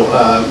 you know,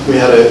 we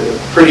had a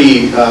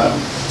pretty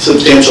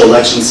substantial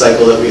election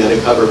cycle that we had to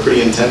cover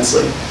pretty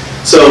intensely.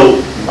 So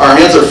our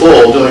hands are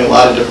full doing a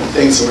lot of different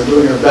things, and we're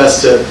doing our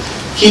best to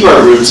keep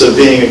our roots of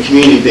being a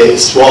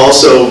community-based while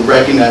also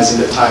recognizing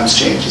that times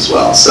change as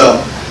well.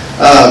 So,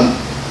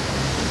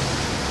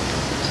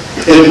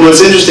 and what's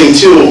interesting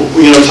too,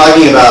 you know,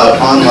 talking about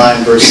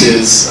online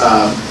versus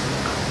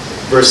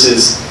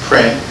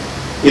print,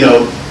 you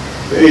know,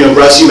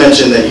 Russ, you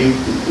mentioned that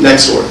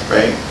Nextdoor,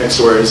 right?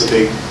 Nextdoor is a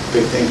big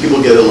thing.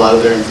 People get a lot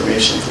of their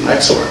information from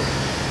Nextdoor.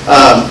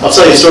 I'll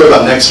tell you a story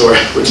about Nextdoor,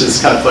 which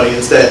is kind of funny.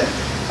 Is that,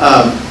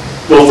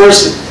 well,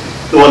 first,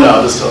 well, no,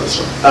 I'll just tell this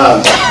one.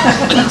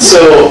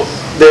 So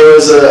there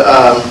was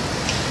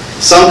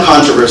some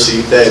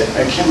controversy that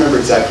I can't remember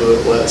exactly what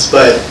it was,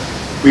 but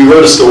we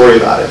wrote a story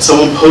about it.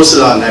 Someone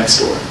posted on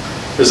Nextdoor.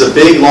 There's a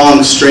big,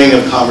 long string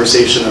of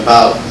conversation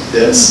about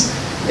this.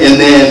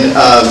 And then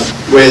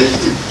with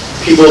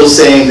people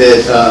saying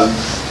that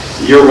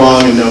you're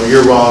wrong and no,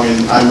 you're wrong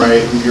and I'm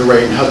right and you're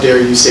right and how dare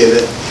you say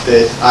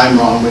that I'm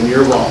wrong when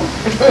you're wrong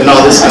and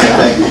all this kind of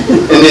thing.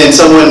 And then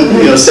someone,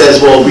 you know, says,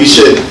 well, we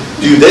should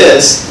do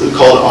this,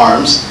 called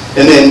arms,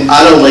 And then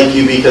I don't like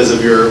you because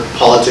of your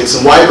politics,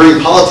 and why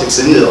bring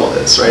politics into all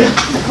this, right?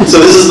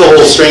 So this is the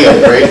whole string of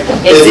it, right?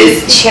 Is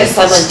this because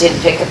someone didn't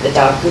pick up the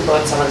dog poop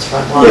on someone's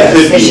front lawn? Yeah.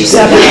 Because you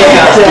said that.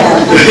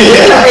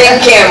 Ring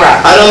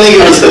camera. I don't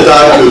think it was the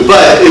dog poop,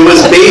 but it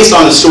was based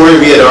on a story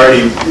we had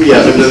already,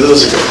 but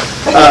those are good.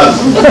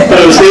 But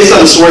it was based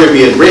on a story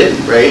we had written,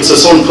 right? So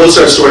someone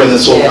posted our story in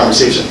this whole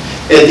conversation.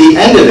 At the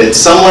end of it,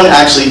 someone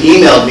actually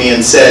emailed me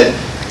and said,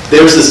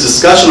 there was this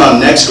discussion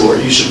on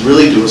Nextdoor, you should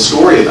really do a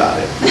story about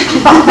it.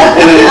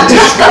 And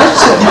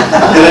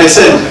I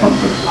said,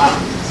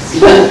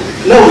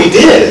 no, we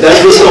did. That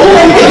was the whole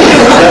beginning.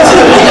 That's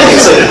the thing.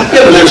 So,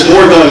 yeah, but there's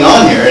more going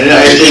on here, and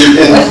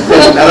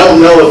I don't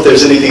know if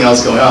there's anything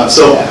else going on.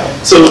 So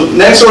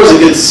Nextdoor is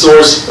a good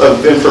source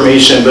of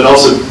information, but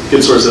also a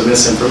good source of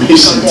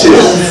misinformation too.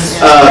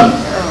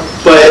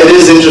 But it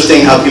is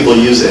interesting how people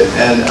use it,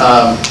 and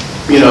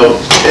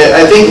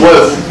I think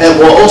what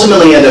will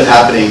ultimately end up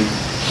happening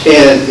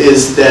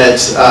is that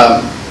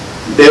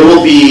there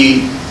will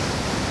be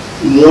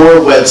more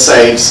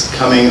websites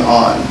coming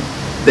on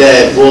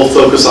that will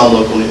focus on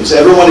local news.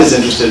 Everyone is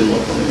interested in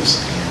local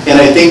news. And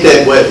I think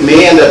that what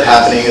may end up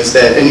happening is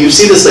that, and you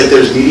see this, like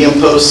there's Medium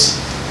posts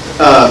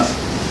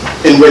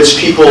in which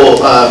people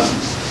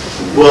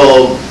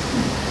will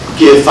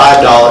give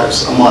 $5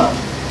 a month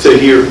to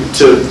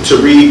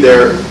read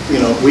their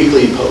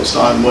weekly post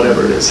on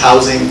whatever it is,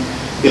 housing,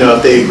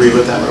 if they agree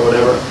with them or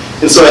whatever.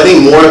 And so I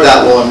think more of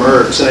that will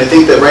emerge. And I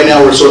think that right now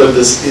we're sort of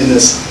in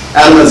this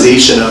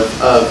atomization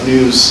of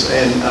news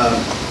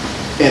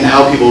and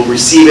how people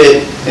receive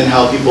it and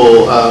how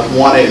people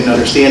want it and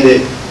understand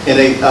it.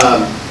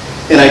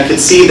 And I could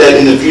see that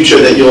in the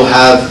future that you'll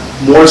have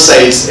more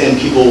sites and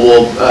people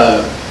will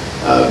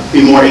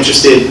be more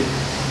interested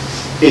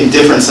in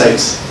different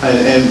sites,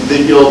 and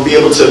that you'll be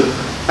able to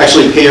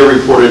actually pay a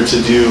reporter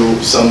to do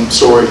some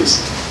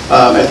stories.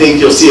 I think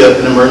you'll see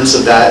an emergence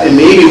of that, and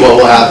maybe what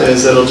will happen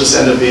is that it'll just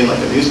end up being like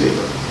a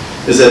newspaper,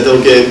 is that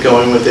they'll get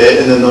going with it,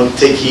 and then they'll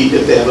take heat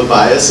if they have a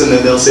bias, and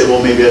then they'll say,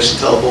 well, maybe I should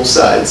tell both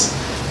sides,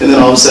 and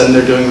then all of a sudden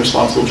they're doing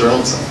responsible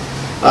journalism.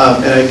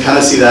 And I kind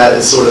of see that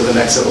as sort of the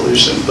next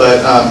evolution. But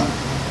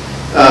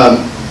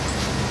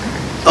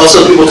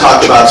also people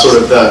talk about sort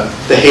of the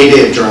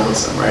heyday of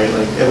journalism, right?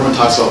 Like everyone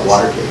talks about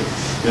Watergate.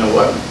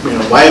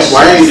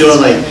 Why are you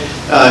doing like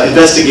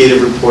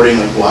investigative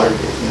reporting like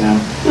Watergate?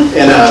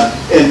 And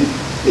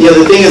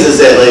the thing is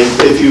that like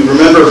if you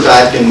remember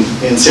back in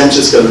San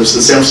Francisco, there was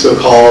the San Francisco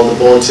Call, the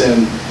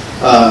Bulletin,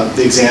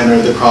 the Examiner,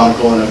 the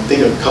Chronicle, and I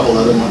think a couple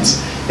other ones.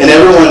 And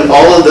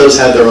all of those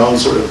had their own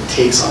sort of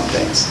takes on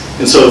things.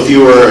 And so if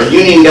you were a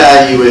union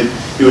guy, you would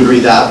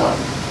read that one.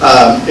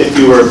 If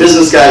you were a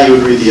business guy, you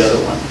would read the other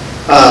one.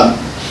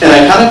 And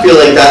I kind of feel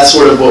like that's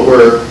sort of what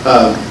we're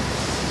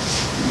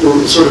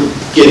sort of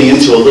getting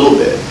into a little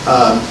bit.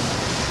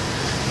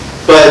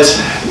 But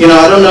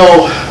I don't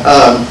know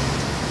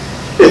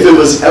if it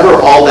was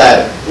ever all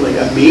that like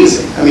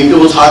amazing. I mean,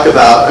 people talk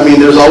about. I mean,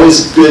 there's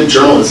always good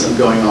journalism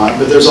going on,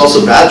 but there's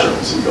also bad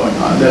journalism going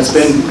on. That's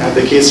been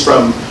the case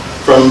from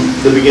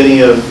the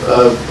beginning of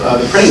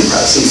the printing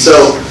press. And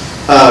so,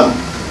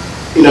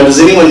 does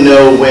anyone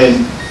know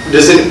when?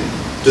 Does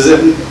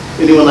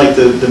anyone like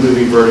the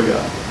movie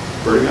Vertigo?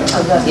 Vertigo?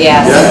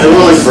 Yeah. Yeah,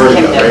 everyone likes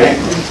Vertigo, right?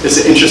 It's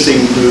an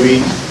interesting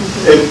movie.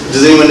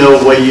 Does anyone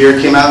know what year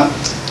it came out?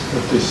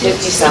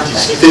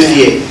 50-something.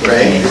 58,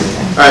 right?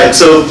 All right,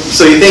 so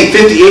you think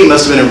 58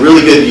 must have been a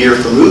really good year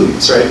for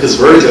movies, right? Because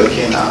Vertigo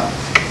came out.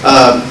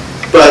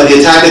 But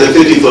The Attack of the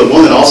 50-Foot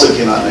Woman also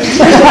came out in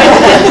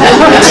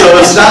 1950. So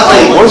it's not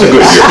like... It was a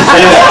good year.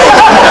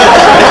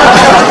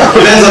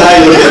 Depends on how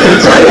you look at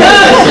things, right?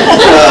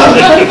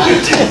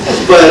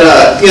 But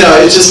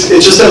it's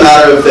just a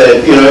matter of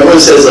that. Everyone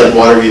says like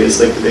Watergate is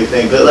like the big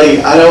thing, but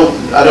like I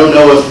don't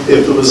know if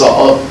it was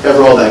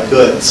ever all that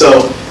good.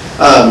 So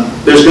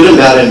there's good and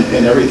bad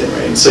in everything,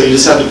 right? So you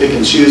just have to pick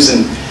and choose.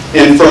 And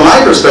from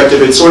my perspective,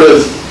 it's sort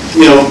of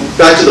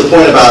back to the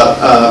point about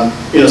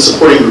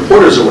supporting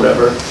reporters or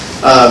whatever.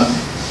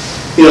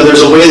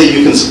 There's a way that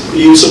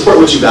you support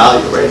what you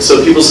value, right?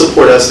 So people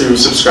support us through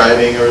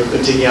subscribing or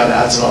taking out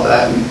ads and all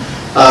that, and,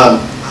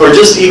 or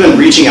just even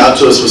reaching out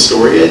to us with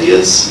story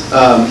ideas.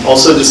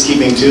 Also, just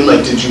keeping tuned.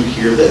 Like, did you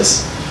hear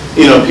this?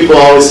 People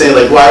always say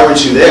like, why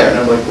weren't you there? And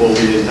I'm like, well,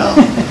 we didn't know.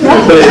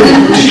 But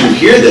did you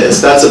hear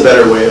this? That's a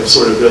better way of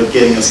sort of like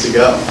getting us to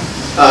go.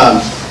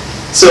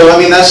 So I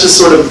mean, that's just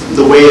sort of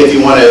the way if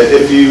you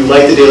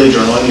like the Daily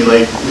Journal and you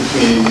like the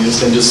community news,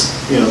 then just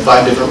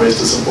find different ways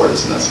to support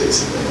us, and that's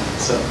basically it.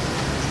 So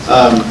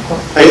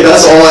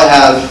that's all I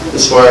have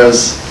as far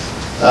as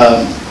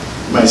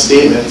my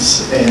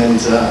statements,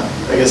 and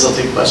I guess I'll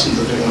take questions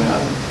if anyone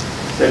has them.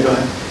 Yeah, go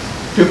ahead.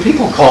 Do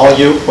people call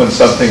you when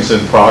something's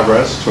in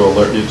progress to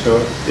alert you to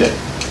it?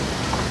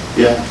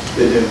 Yeah,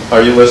 they do.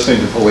 Are you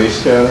listening to police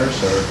scanners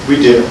or? We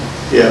do.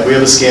 Yeah, we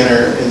have a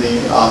scanner in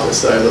the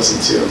office that I listen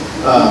to,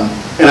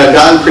 and I've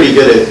gotten pretty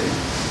good at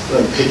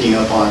like picking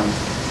up on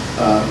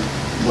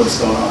what's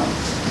going on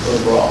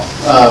overall.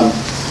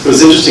 It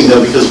was interesting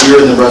though because we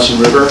were in the Russian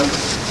River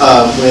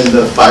when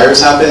the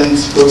fires happened.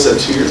 What was that?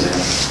 2 years ago?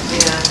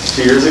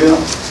 2 years ago.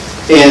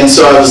 And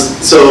so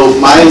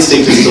my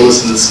instinct is to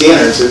listen to the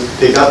scanner to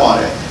pick up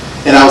on it.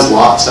 And I was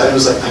lost. I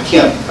was like, I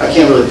can't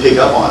really pick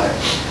up on it.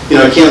 You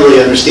know, I can't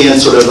really understand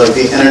sort of like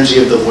the energy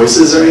of the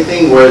voices or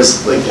anything,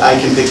 whereas like I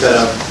can pick that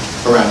up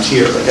around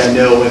here. Like I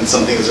know when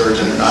something is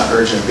urgent or not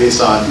urgent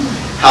based on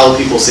how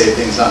people say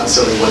things, not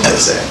necessarily what they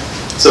say.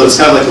 So it's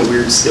kind of like a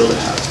weird skill to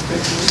have.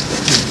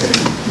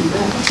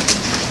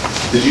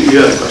 Did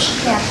you had a question?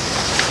 Yeah.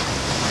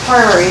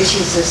 Part of our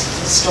issues as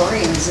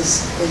historians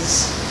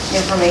is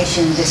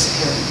information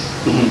disappearing.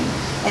 Mm-hmm.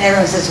 And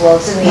everyone says, well,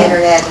 it's in the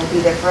internet, it'll be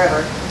there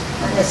forever.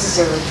 Not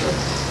necessarily true.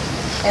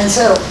 And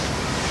so,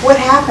 what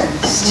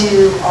happens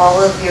to all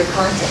of your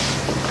content?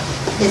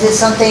 Is it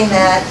something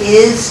that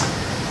is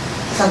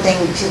something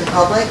to the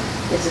public?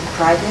 Is it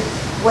private?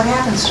 What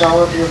happens to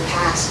all of your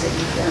past that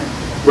you've done?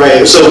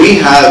 Right, so we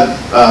have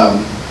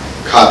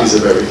copies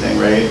of everything,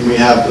 right? We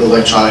have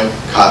electronic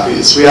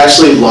copies. We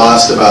actually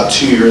lost about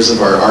 2 years of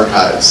our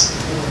archives.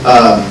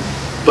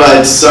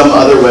 But some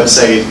other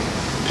website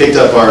picked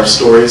up our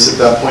stories at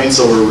that point,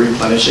 so we're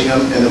replenishing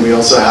them. And then we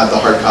also have the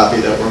hard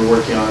copy that we're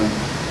working on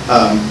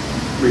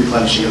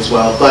replenishing as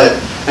well. But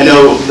I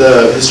know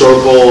the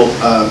Historical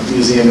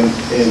Museum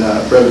in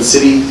Redwood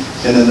City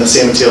and then the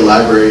San Mateo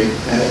Library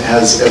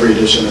has every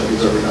edition that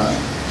we've ever done.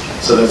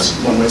 So that's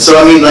one way. So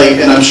I mean, like,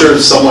 and I'm sure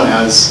someone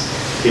has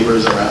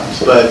papers around.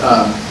 But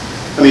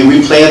I mean,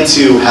 we plan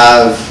to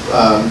have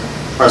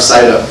our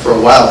site up for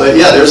a while. But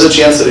yeah, there's a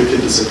chance that it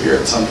could disappear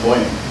at some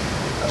point.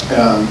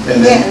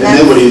 And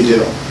then what do you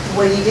do?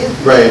 What do you do?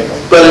 Right.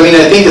 But I mean,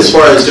 I think as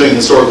far as doing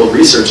historical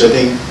research, I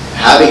think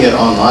having it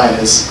online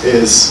is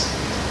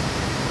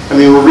I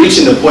mean, we're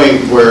reaching the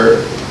point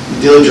where the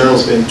Daily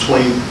Journal's been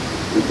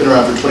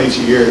around for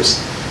 22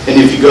 years.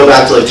 And if you go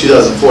back to like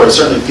 2004, it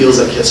certainly feels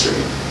like history.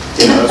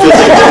 You know, it feels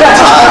like a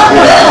different time.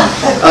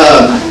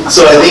 You know?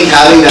 So I think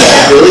having that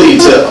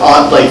ability to,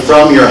 like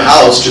from your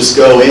house, just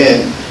go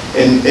in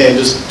and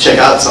just check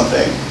out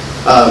something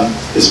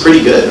is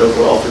pretty good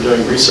overall for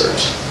doing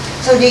research.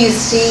 So do you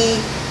see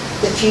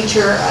the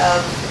future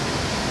of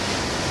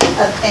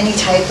any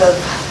type of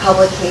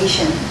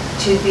publication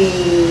to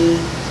be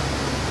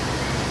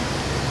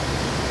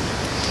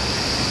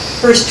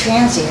first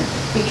transient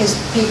because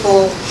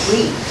people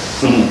leave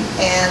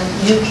and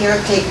new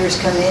caretakers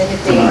come in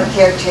if they are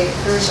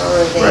caretakers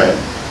or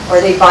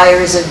are they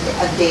buyers of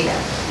data?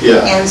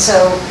 Yeah. And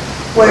so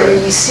what are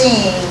you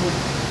seeing?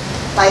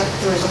 Like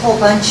there was a whole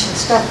bunch of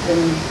stuff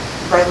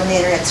right when the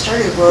internet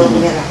started, where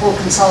we had a whole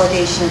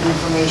consolidation of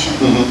information,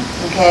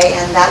 okay,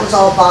 and that was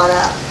all bought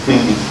up.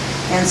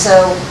 And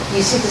so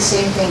you see the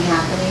same thing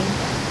happening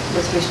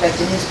with respect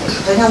to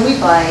newspapers. I know we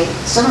buy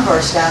some of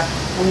our stuff,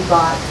 we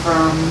bought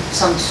from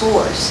some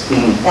source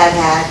that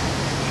had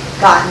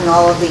gotten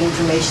all of the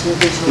information, the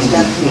visual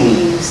stuff, and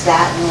we use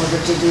that in order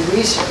to do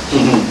research.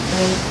 I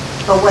mean,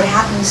 but what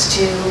happens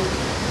to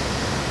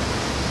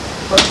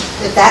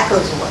if that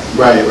goes away?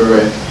 Right.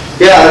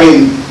 Yeah, I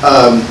mean,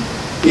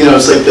 you know,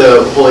 it's like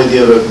the whole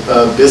idea of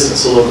a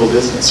business, a local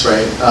business,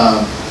 right?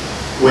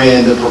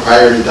 When the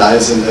proprietor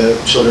dies and the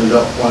children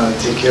don't want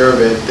to take care of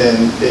it,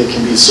 then it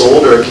can be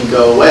sold or it can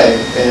go away.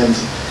 And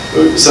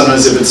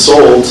sometimes if it's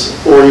sold,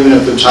 or even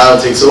if the child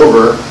takes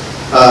over,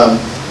 I'm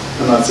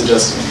not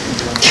suggesting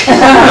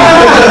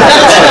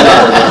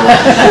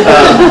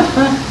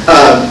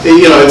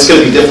you know, it's going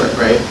to be different,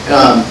 right?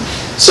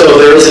 So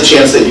there is a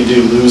chance that you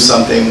do lose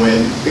something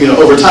when, you know,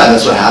 over time,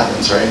 that's what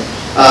happens, right?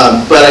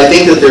 But I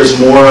think that there's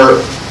more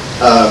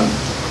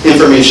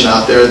information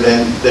out there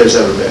than there's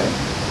ever been.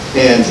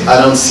 And I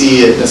don't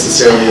see it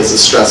necessarily as a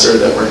stressor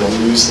that we're going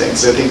to lose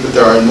things. I think that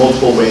there are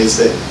multiple ways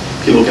that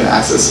people can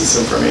access this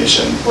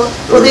information. Well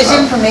there's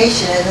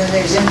information, and then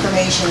there's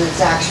information that's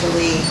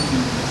actually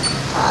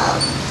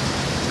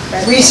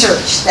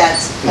research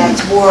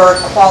that's more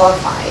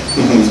qualified.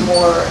 It's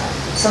more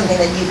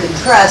something that you can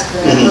trust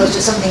than opposed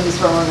to something you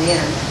throw on the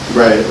internet.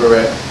 Right.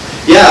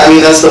 Yeah, I mean,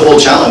 that's the whole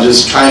challenge,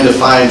 is trying to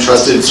find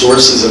trusted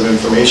sources of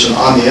information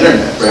on the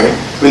internet, right?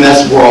 I mean,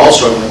 we're all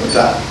struggling with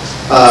that.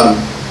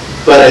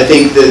 But I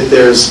think that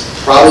there's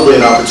probably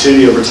an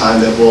opportunity over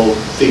time that we'll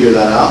figure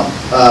that out.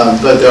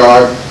 But there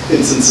are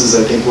instances,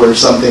 I think, where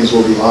some things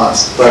will be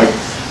lost. But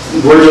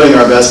we're doing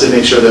our best to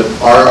make sure that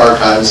our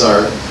archives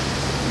are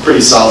pretty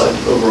solid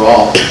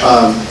overall.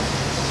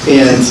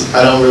 And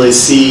I don't really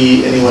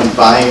see anyone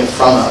buying it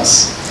from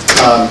us.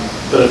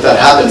 But if that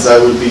happens,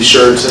 I would be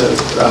sure to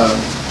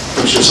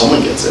make sure someone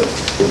gets it,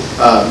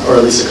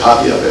 or at least a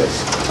copy of it.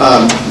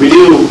 We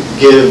do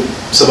give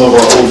some of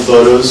our old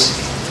photos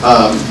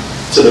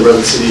to the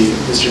Redwood City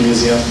History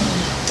Museum.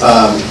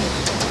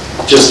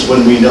 Just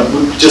when we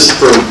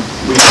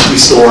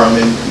store them,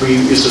 and we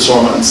used to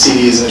store them on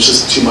CDs, and it's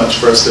just too much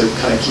for us to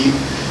kind of keep,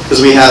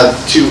 because we have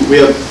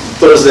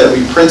photos that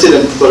we printed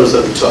and photos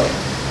that we took.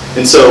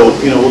 And so,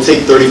 you know, we'll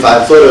take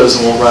 35 photos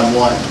and we'll run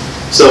one.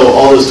 So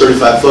all those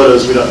 35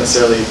 photos, we don't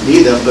necessarily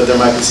need them, but there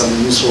might be something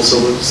useful, so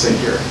we'll just say,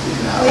 here, you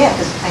can have it. Oh yeah,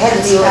 because I had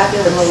a deal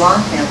with the Milan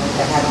family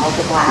that had all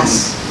the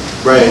glass.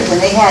 Right. When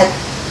they had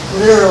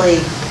literally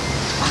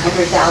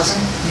 100,000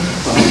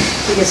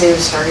 because they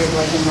were started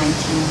like in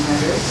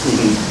 1900.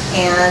 Mhm.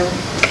 And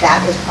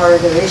that was part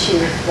of their issue,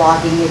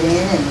 logging it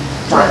in and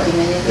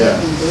documenting it Yeah.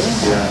 and doing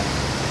Yeah.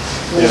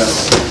 that.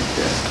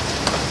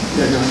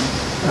 Yeah.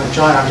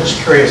 John, I'm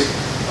just curious,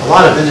 a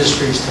lot of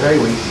industries today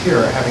we hear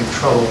are having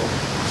trouble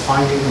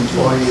finding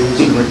employees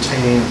and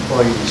retaining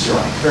employees, so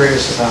I'm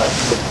curious about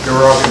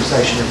your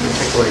organization, in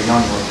particular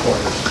young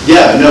reporters.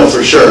 Yeah, no,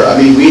 for sure. I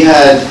mean, we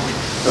had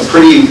a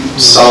pretty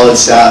solid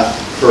staff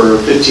for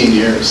 15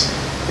 years,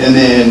 and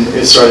then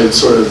it started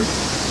sort of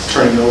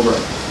turning over,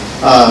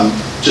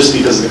 just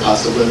because of the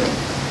cost of living.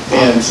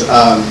 And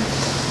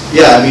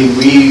yeah, I mean,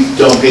 we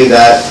don't pay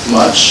that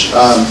much,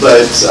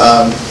 but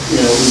you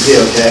know, we pay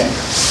okay.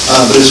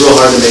 But it's real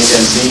hard to make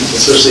ends meet,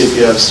 especially if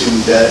you have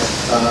student debt,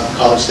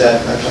 college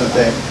debt, that kind of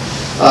thing.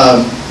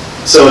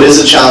 So it is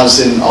a challenge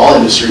in all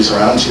industries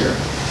around here.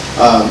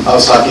 I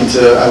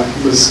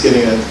was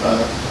getting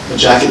a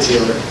jacket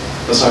tailor.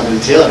 I was talking to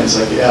the tailor, and he's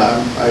like, yeah,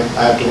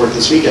 I have to work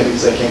this weekend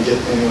because I can't get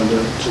anyone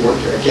to work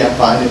here. I can't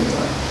find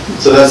anyone.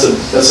 So that's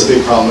a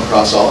big problem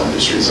across all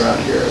industries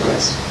around here, at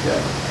least. Yeah.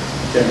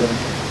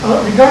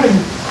 Regarding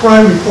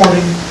crime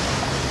reporting,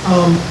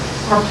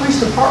 are police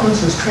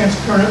departments as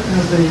transparent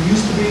as they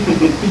used to be?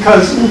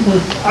 Because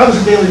I was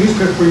a daily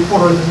newspaper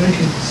reporter in the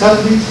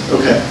 1970s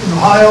Okay. in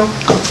Ohio.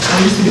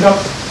 I used to get up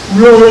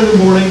real early in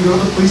the morning, go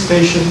to the police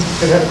station.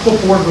 They had a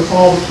clipboard with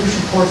all the police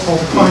reports, all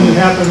the crime that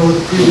happened over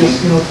the previous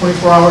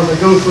 24 hours. I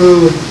go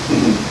through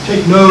and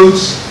take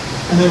notes,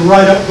 and then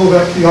go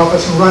back to the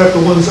office and write up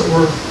the ones that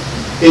were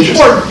Interesting.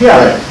 important.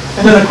 Yeah. Right.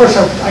 And then, of course,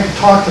 I could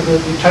talk to the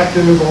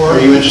detective or... Are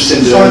you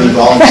interested in doing any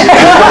sergeant. volunteer?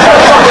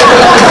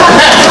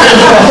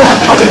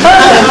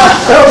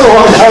 That was a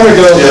long time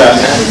ago. Yeah.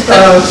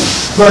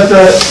 But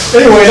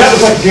anyway, that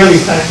was like a daily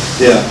thing.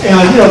 Yeah.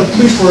 And, the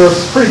police were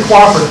pretty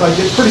cooperative. I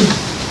get a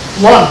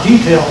lot of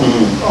detail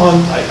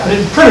on, I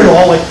didn't print it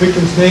all, like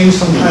victims' names,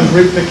 sometimes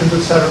rape victims,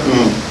 et cetera.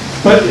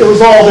 But it was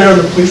all there in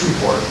the police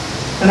report.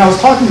 And I was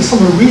talking to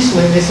someone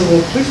recently, and they said,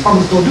 well, police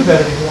departments don't do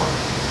that anymore.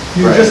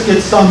 You Right. just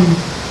get some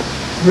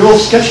real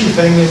sketchy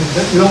thing, and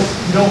you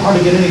don't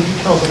hardly get any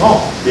details at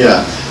all.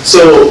 Yeah.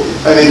 So,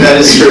 I mean, that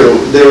is true.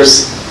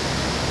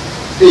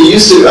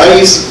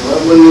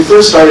 When we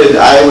first started,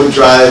 I would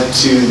drive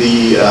to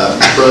the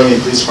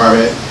Burlington Police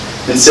Department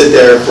and sit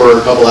there for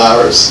a couple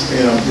hours,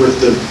 with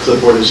the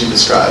clipboard as you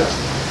described.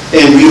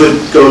 And we would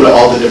go to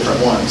all the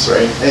different ones,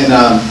 right? And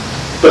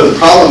but the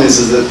problem is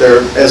that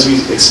as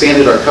we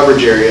expanded our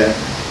coverage area,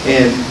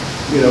 and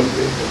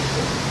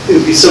it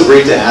would be so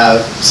great to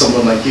have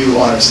someone like you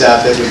on our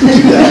staff that would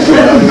do that.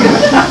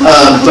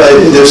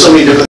 But there's so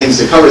many different things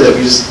to cover that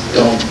we just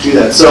don't do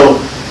that. So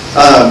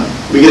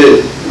we get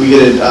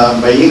it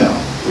by email.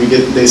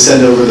 They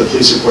send over the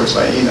police reports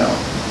by email,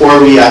 or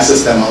we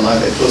access them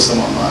online. They post them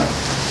online.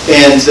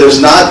 And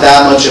there's not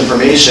that much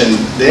information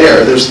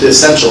there. There's the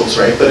essentials,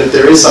 right? But if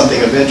there is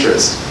something of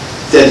interest,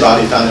 dead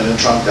body found in a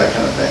trunk, that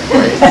kind of thing,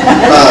 right?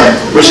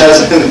 Which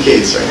hasn't been the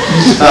case, right?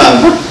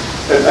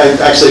 I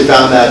actually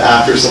found that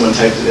after someone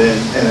typed it in,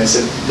 and I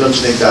said, don't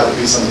you think that would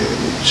be something that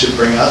you should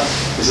bring up?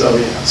 He said, oh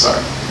yeah,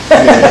 sorry.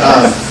 Anyway,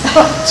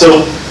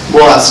 so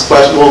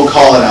we'll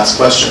call and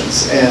ask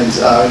questions, and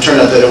it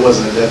turned out that it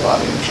wasn't a dead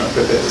body in the trunk,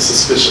 but it was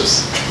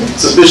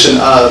suspicion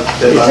of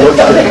dead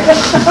body.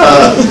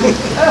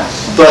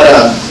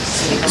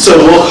 So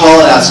we'll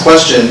call and ask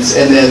questions,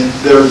 and then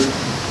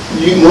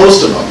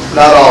most of them,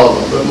 not all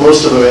of them, but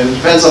most of them, and it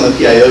depends on the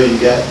PIO you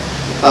get,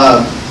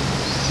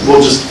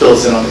 will just fill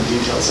us in on the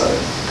details of it.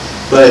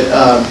 But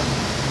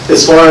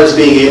as far as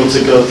being able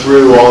to go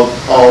through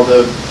all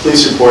the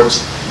police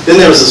reports, then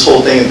there was this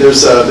whole thing.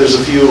 There's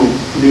a few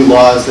new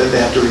laws that they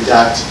have to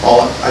redact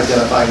all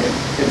identifying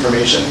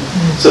information.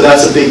 So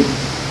that's a big.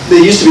 They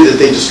used to be that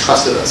they just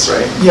trusted us,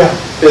 right? Yeah.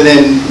 And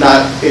then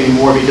not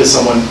anymore because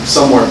someone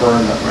somewhere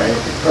burned them, right?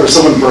 Or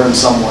someone burned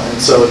someone,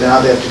 and so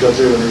now they have to go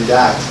through and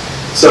redact.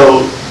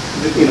 So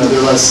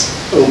they're less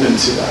open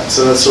to that.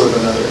 So that's sort of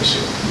another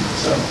issue.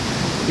 So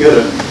you got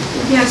to.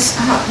 Yes,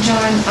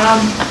 John,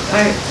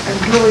 I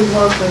really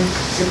love the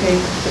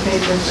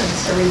paper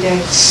every day.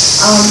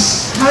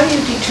 How do you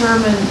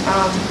determine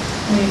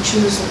when you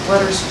choose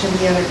letters to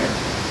the editor?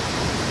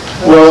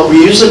 Well,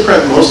 we usually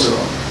print most of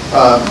them.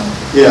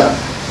 Yeah,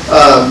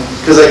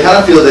 because I kind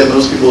of feel that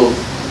most people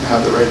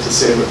have the right to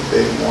say what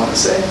they want to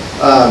say.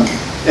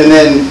 And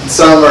then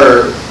some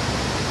are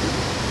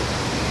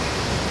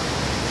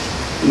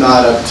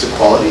not up to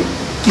quality,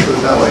 put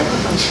it that way.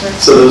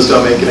 So those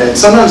don't make it in.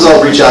 Sometimes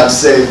I'll reach out and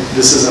say,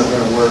 this isn't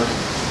going to work.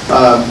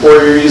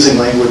 Or you're using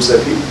language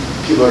that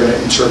people are going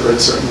to interpret a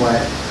certain way.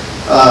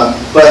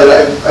 But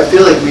I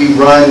feel like we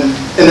run,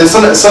 and then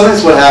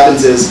sometimes what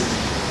happens is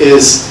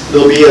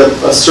there'll be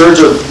a surge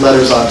of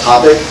letters on a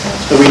topic,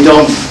 and we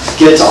don't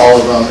get to all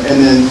of them,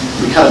 and then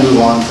we kind of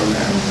move on from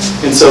there.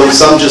 And so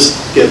some just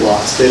get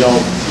lost. They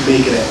don't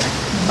make it in.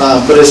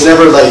 But it's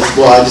never like,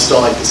 well, I just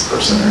don't like this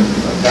person or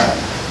anything like that.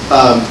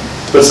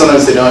 But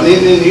sometimes they don't.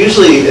 And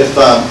usually if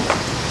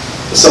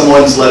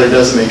someone's letter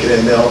doesn't make it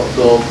in,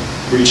 they'll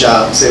reach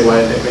out and say,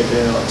 why didn't it make it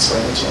in? I'll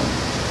explain it to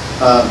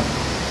them.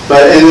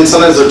 And then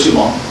sometimes they're too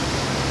long.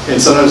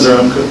 and sometimes they're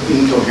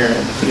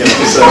incoherent. You know,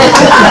 so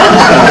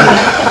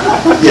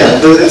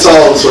yeah, it's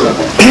all sort of.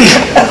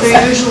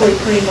 They're usually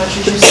pretty much,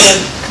 as you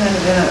said, kind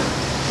of in a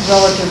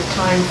relative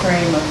time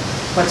frame of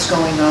what's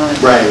going on.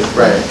 Right,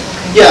 right.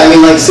 Yeah, I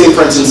mean, like, say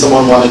for instance,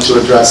 someone wanted to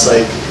address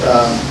like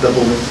the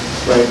balloon,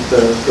 right,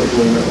 the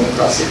balloon that went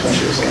across the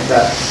country or something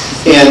like that,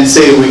 and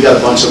say we got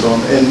a bunch of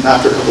them, and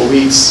after a couple of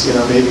weeks, you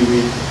know, maybe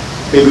we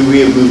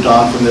have moved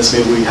on from this,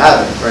 maybe we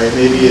haven't, right?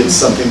 Maybe it's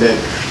something that,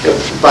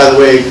 by the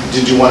way,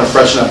 did you want to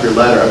freshen up your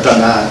letter? I've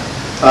done that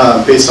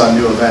based on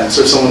new events,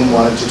 or someone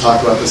wanted to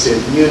talk about the State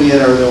of the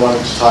Union, or they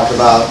wanted to talk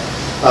about,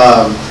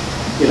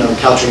 you know,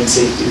 Caltrain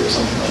safety or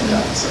something like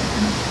that. So.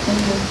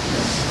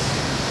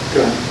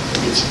 Go ahead.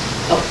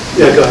 Oh.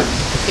 Yeah, go ahead.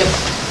 Yep.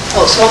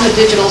 Oh, so I'm a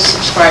digital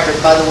subscriber,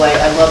 by the way.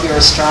 I love your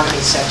astronomy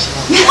section.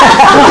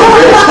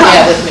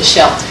 Yeah, with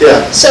Michelle.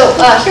 Yeah. So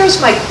here's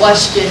my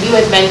question. You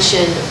had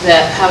mentioned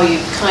that how you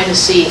kind of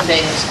see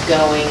things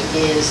going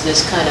is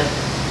this kind of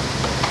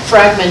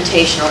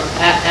fragmentation or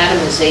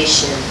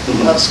atomization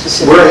of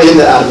specific... We're in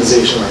the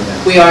atomization right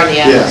now. We are in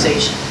the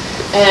atomization.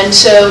 Yeah. And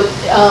so,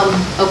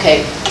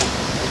 okay.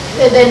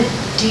 And then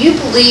do you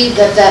believe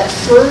that that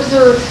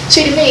further...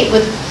 See, to me,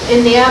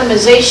 in the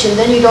atomization,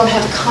 then you don't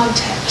have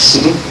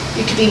context.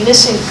 You could be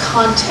missing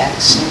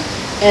context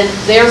and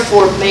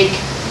therefore make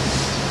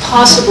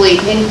possibly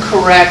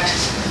incorrect,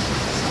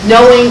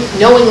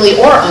 knowingly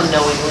or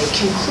unknowingly,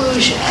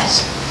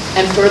 conclusions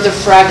and further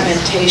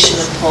fragmentation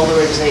and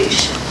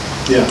polarization.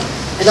 Yeah.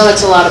 I know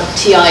that's a lot of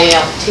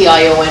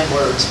TION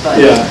words, but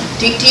yeah.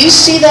 Do you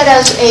see that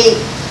as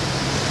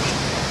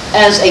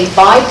a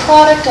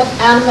byproduct of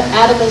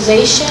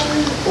atomization,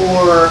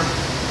 or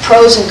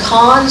pros and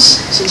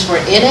cons since we're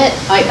in it?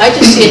 I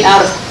just see it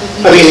out of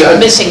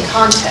missing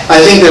context.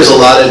 I think there's a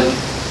lot of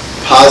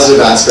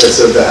positive aspects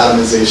of the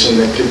atomization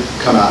that could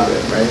come out of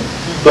it, right?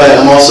 But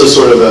I'm also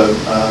sort of a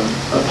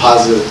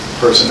positive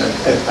person.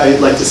 I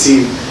like to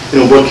see,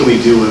 you know, what can we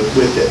do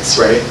with this,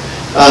 right?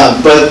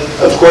 But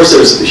of course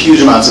there's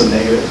huge amounts of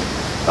negative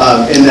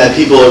in that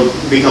people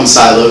become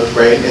siloed,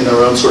 right, in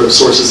their own sort of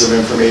sources of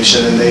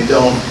information, and it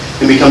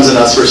becomes an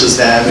us versus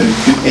them,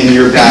 and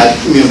you're bad.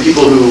 You know,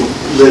 people who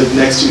live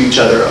next to each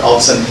other all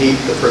of a sudden hate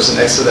the person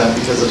next to them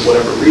because of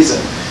whatever reason.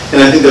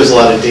 And I think there's a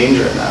lot of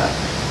danger in that.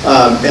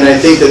 And I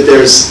think that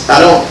I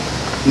don't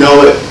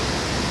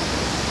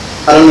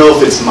know if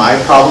it's my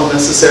problem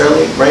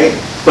necessarily, right?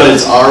 But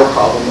it's our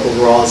problem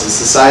overall as a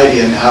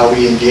society and how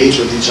we engage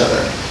with each other.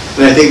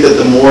 And I think that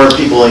the more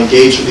people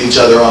engage with each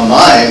other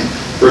online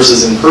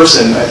versus in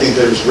person, I think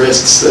there's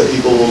risks that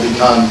people will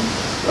become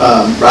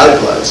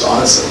radicalized,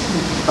 honestly.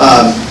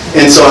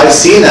 And so I've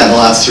seen that in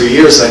the last 3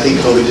 years, and I think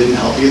COVID didn't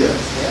help either.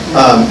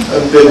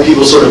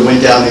 People sort of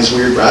went down these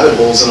weird rabbit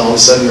holes, and all of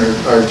a sudden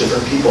are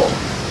different people.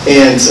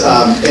 And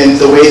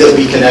the way that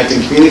we connect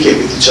and communicate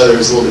with each other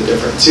is a little bit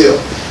different too.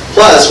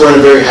 Plus, we're in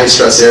a very high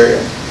stress area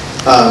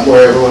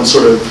where everyone's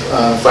sort of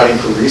fighting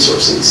for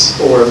resources,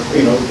 or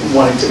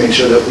wanting to make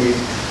sure that we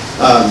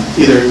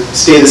either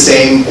stay the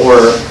same or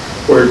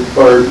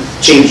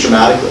change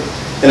dramatically.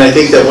 And I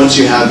think that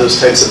once you have those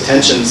types of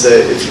tensions,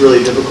 that it's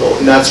really difficult.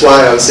 And that's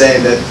why I was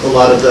saying that a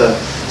lot of the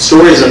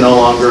stories are no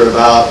longer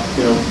about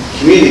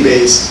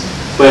community-based,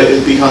 but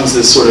it becomes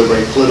this sort of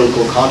like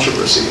political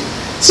controversy.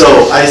 So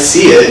I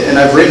see it, and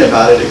I've written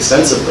about it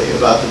extensively,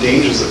 about the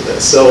dangers of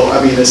this. So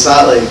I mean, it's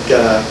not like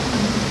I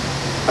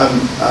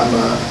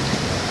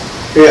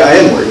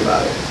am worried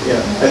about it. Yeah,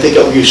 I think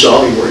we should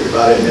all be worried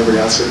about it in every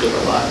aspect of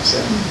our lives.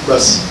 Yeah.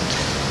 Russ?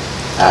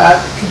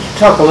 Could you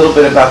talk a little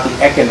bit about the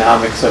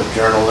economics of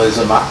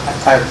journalism? I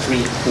have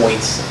 3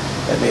 points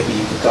that maybe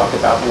you could talk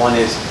about. One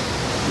is,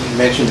 you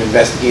mentioned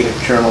investigative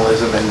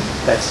journalism, and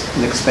that's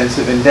an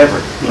expensive endeavor,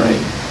 right?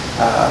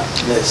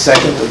 The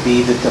second would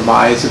be the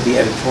demise of the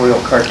editorial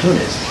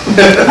cartoonist.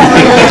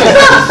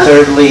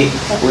 Thirdly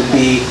would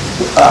be,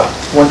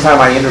 one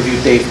time I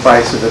interviewed Dave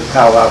Price of the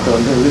Palo Alto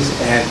News,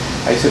 and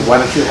I said, why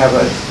don't you have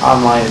an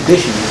online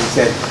edition? And he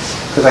said,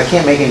 because I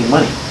can't make any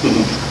money.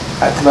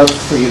 I'd love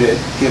for you to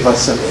give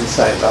us some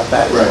insight about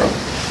that as well.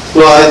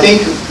 Well, I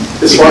think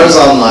as far as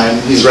online,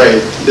 he's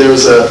right. There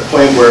was a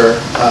point where,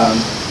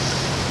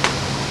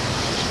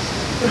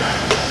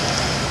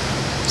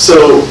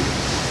 so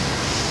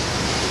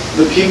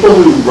the people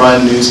who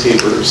run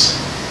newspapers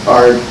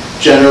are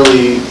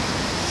generally,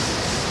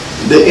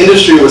 the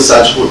industry was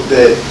such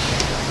that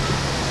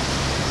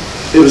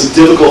it was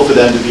difficult for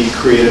them to be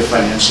creative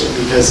financially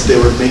because they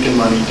were making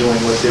money doing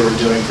what they were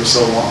doing for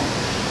so long.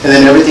 And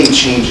then everything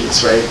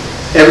changes, right?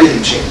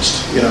 Everything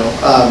changed,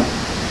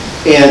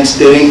 and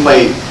they didn't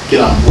quite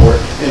get on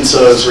board, and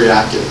so it was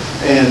reactive.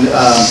 And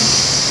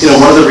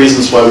one of the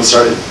reasons why we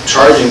started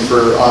charging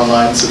for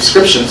online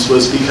subscriptions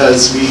was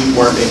because we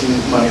weren't making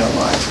money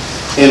online,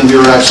 and we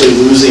were actually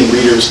losing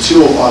readers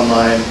to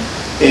online,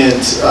 and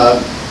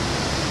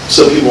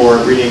so people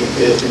weren't reading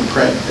it in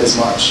print as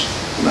much.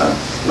 Not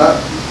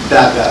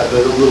that bad, but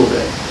a little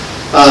bit.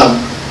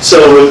 So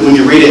when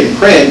you read it in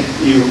print,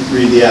 you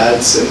read the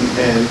ads,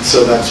 and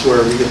so that's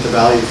where we get the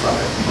value from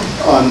it.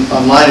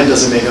 Online, it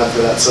doesn't make up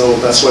for that, so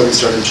that's why we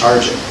started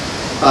charging.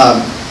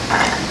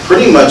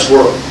 pretty much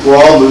we're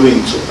all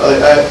moving.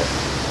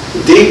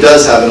 Dave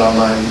does have an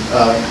online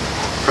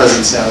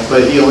presence now,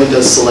 but he only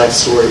does select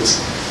stories.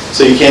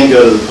 So you can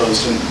go to the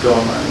Post and go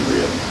online and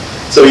read them.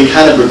 So he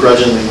kind of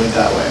begrudgingly went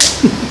that way.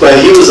 But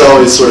he was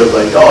always sort of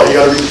like, oh, you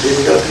gotta read the paper,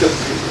 you gotta pick up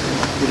the paper.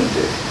 You know,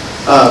 Dave.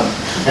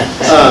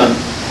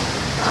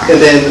 And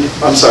then,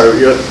 I'm sorry,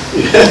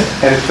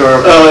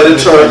 Editorial. Oh,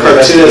 editorial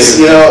cartoonist.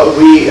 You know,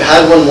 we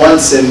had one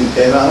once, and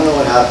I don't know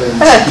what happened.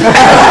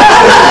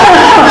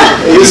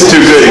 He was too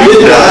good. He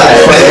did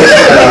die.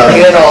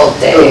 Good old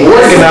days.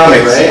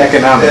 Economics, right?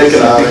 economics.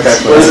 I think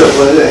that's what What is it?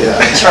 What is it? Yeah.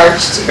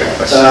 Charged too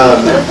much.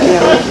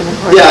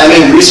 Yeah, I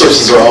mean,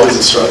 resources are always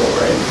a struggle,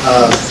 right?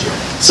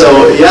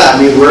 So yeah, I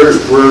mean, we're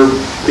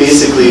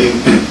basically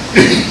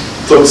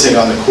focusing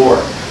on the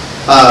core.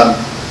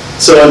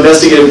 So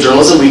investigative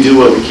journalism, we do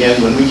what we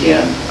can when we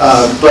can,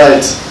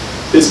 but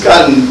it's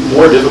gotten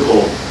more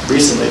difficult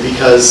recently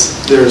because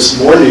there's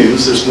more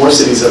news, there's more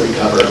cities that we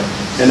cover,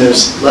 and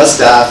there's less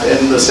staff,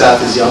 and the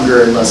staff is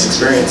younger and less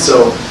experienced.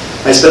 So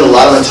I spend a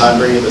lot of my time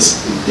bringing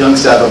this young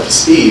staff up to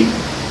speed,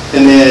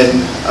 and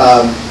then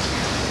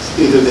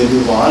either they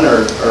move on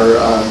or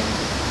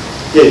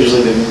yeah,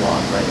 usually they move on,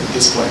 right, at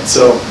this point.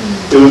 So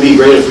it would be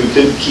great if we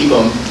could keep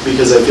them,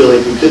 because I feel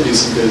like we could do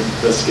some good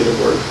investigative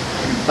work.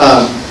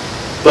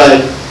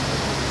 But,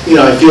 you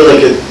know, I feel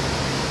like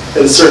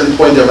at a certain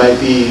point there might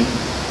be,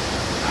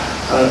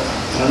 I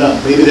don't know,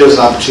 maybe there's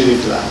an opportunity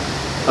for that.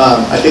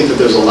 I think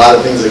that there's a lot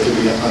of things that could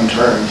be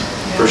unturned,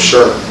 for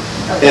sure.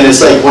 And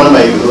it's like one of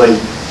my, like,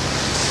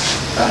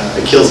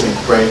 it kills me,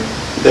 right,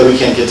 that we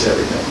can't get to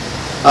everything.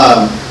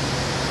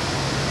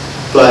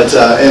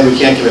 And we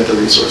can't commit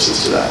the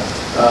resources to that.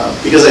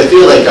 Because I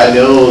feel like I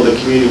know the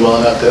community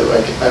well enough that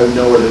I would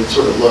know where to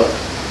sort of look.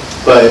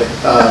 But,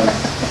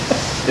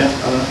 yeah,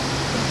 I don't know.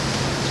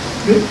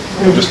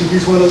 Maybe we could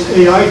use one of those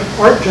AI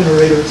art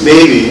generators.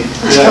 Maybe,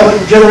 yeah.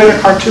 Like generate a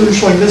cartoon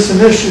showing this and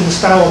this in the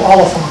style of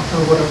Oliphant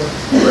or whatever.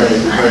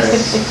 Right.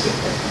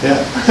 Yeah.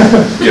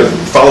 Yeah,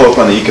 follow up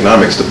on the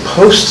economics. The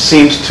Post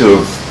seems to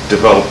have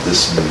developed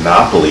this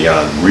monopoly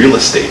on real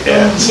estate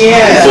ads. Yeah.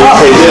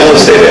 Full-page real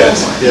estate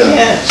ads.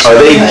 Yeah. Are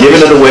they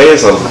giving it away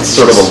as a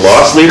sort of a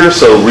loss leader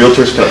so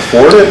realtors can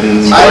afford it?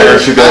 And why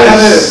aren't you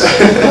guys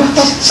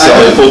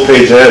selling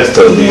full-page ads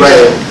to these?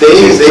 Right.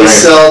 They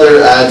sell their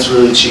ads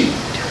really cheap.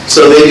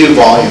 So they do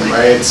volume,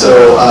 right?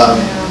 So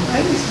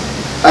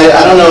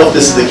I don't know if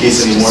this is the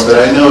case anymore,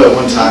 but I know at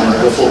one time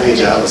like a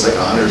full-page ad was like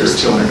 $100 or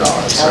 $200,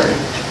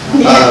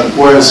 right?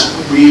 Whereas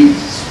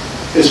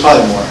it's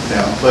probably more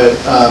now, but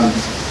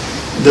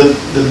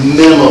the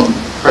minimum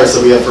price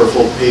that we have for a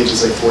full page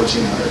is like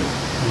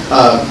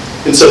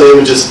 $1,400. And so they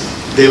would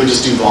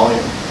just do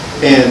volume,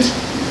 and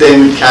they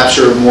would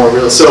capture more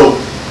real. So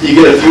you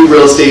get a few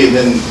real estate, and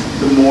then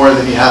the more,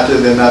 then you have to.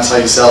 Then that's how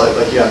you sell it.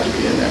 Like you have to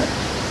be in there.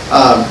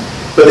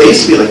 But they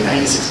used to be like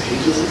 96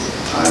 pages at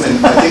the time, and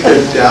I think they're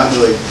down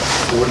to like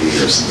 40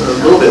 or something, or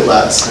a little bit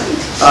less.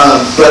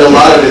 But a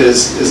lot of it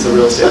is the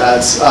real estate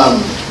ads.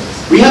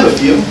 We have a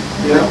few,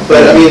 you know,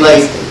 but I mean,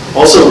 like,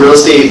 also real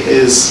estate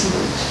is,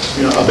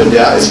 you know, up and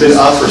down. It's been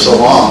up for so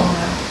long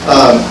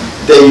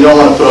that you don't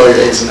want to put all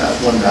your eggs in that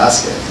one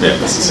basket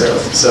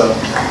necessarily. So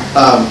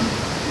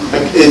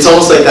it's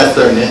almost like that's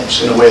their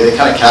niche in a way. They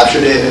kind of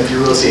captured it, and if you're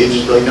a real estate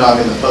agent, you're like, no,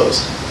 I'm in the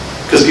Post,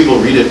 because people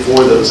read it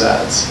for those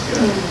ads.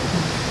 You know?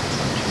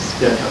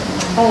 Yeah.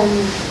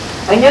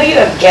 I know you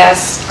have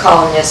guest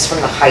columnists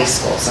from the high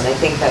schools, and I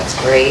think that's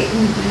great.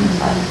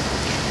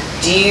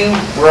 Do you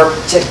work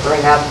to bring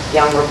up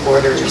young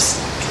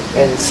reporters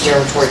and steer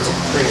them towards a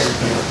career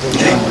in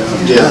journalism?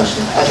 Yeah.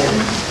 Other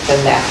than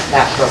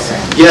that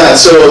program? Yeah,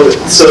 so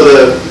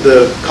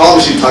the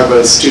columns you talk about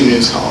is student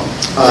news column.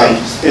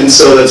 And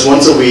so that's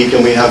once a week,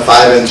 and we have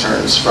 5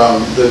 interns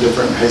from the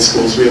different high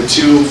schools. We have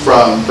 2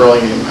 from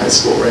Burlingame High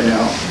School right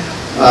now.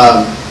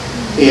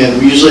 And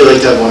we usually like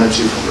to have 1 or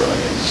 2 from Burlingame.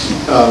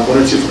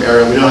 1 or 2 from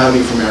Aragon. We don't have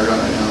any from Aragon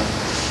right now.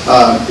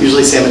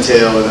 Usually San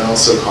Mateo, and then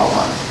also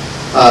Colon.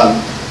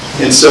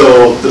 And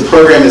so the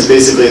program is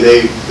basically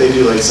they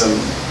do like some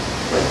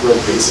like real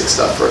basic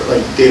stuff for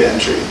like data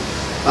entry.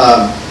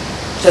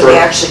 So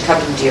they actually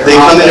come into your office? They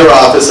come into our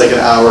office like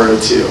an hour or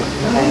 2,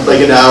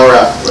 like an hour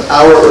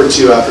or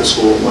 2 after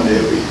school, 1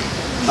 day a week.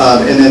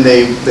 And then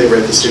they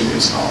write the student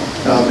news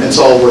column. And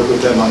so I'll work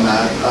with them on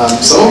that.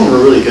 Some of them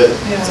are really good.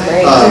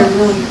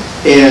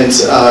 And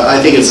I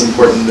think it's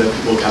important that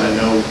people kind of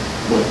know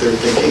what they're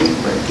thinking,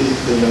 right?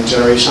 The young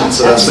generation.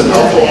 So that's been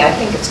helpful. I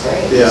think it's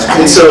great. Yeah.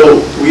 And so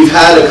we've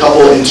had a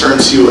couple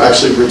interns who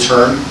actually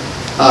return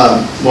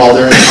while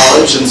they're in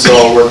college, and so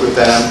I'll work with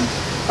them.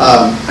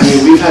 I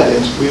mean, we've had.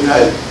 Let's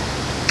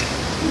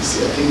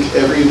see, I think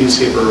every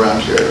newspaper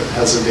around here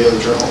has a daily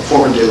journal,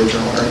 former daily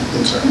journal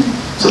intern.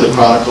 So the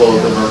Chronicle,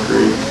 the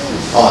Mercury,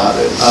 all have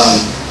it.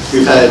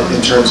 We've had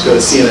interns go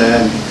to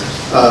CNN,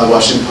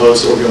 Washington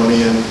Post,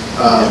 Oregonian,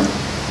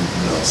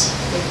 what else?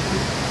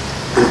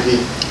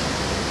 Repeat.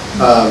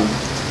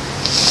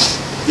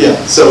 Yeah.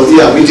 So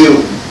yeah, we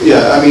do.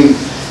 Yeah. I mean,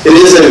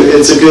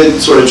 it's a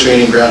good sort of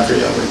training ground for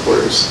young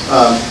reporters.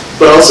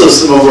 But also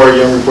some of our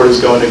young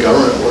reporters go into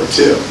government work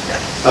too.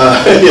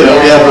 You know,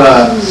 we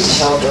have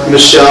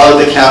Michelle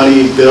at the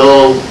county,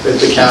 Bill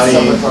at the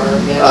county.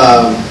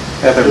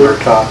 Heather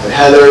Murtaugh.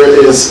 Heather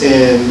is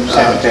in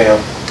San Mateo.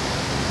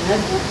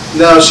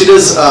 no, she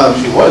does.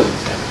 She was in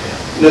San Mateo.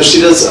 No, she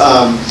does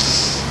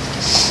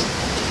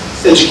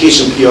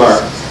education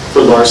PR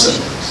for Larson.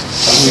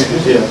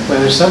 Yeah. Well,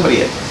 there's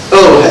somebody at.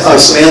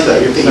 Samantha.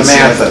 You're thinking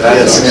Samantha, Yeah,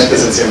 that's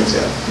Samantha's in San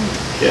Mateo.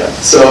 Yeah.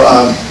 So,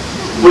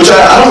 which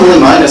I don't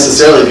really mind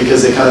necessarily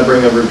because they kind of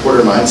bring a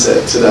reporter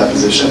mindset to that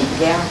position.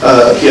 Yeah.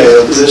 A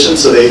PIO position,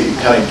 so they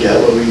kind of get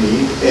what we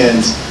need.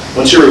 And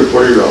once you're a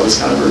reporter, you're always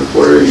kind of a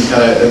reporter. You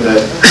kind of, and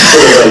that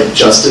sort of like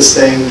justice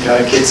thing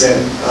kind of kicks in.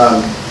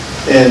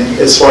 And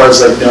as far as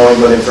like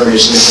knowing what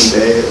information to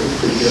convey, we're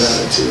pretty good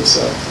at it too.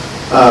 So,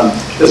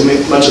 as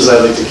much as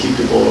I like to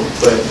keep people,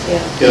 but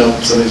you know,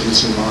 sometimes you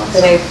just move on.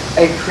 But I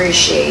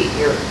appreciate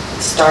your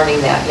starting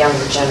that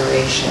younger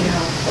generation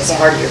as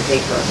part of your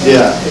paper.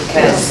 Yeah.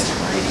 Because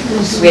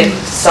we have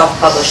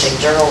self-publishing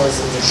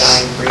journalism, the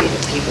dying breed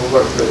of people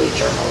who are really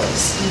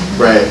journalists.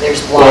 Right.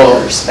 There's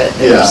bloggers, but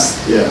there's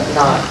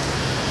not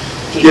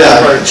people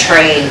who are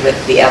trained with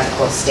the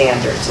ethical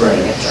standards of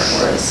being a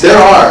journalist. There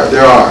are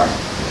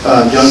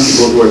young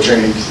people who are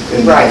trained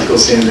in ethical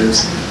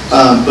standards,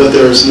 but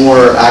there's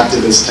more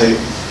activist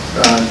type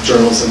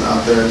journalism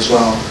out there as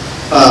well.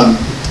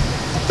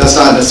 That's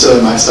not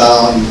necessarily my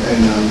style,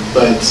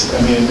 but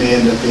I mean, it may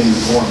end up being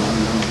the norm. I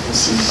don't know. We'll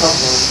see.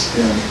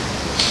 Okay. Yeah.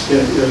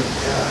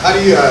 How do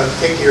you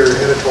pick your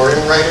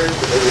editorial writers?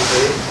 Do they get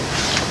paid?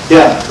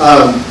 Yeah,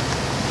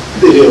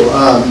 they do.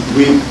 How do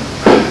we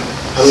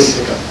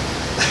pick them?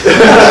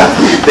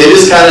 They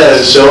just kind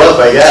of show up,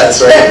 I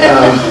guess, right?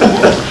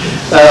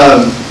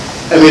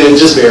 I mean, it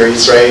just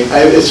varies, right?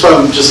 It's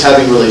from just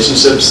having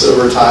relationships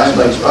over time.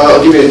 Like,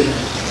 I'll give you,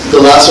 the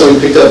last one we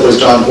picked up was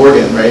John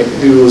Horgan, right?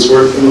 Who was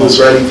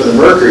writing for the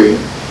Mercury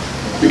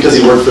because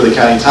he worked for the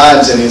County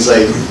Times, and he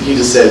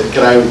just said,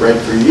 "Can I write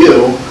for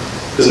you?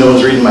 Because no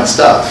one's reading my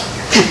stuff."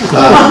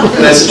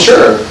 And I said,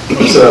 "Sure."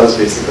 So that was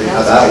basically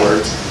how that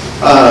worked.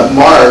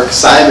 Mark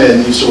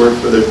Simon used to work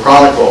for the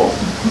Chronicle,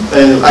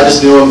 and I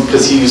just knew him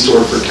because he used to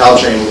work for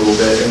Caltrain a little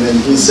bit, and then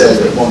he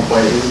said at one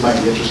point he might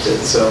be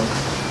interested. So,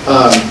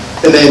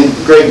 and then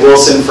Greg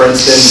Wilson, for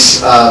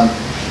instance,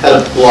 had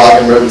a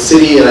blog in Redwood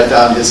City, and I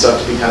found his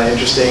stuff to be kind of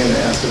interesting, and I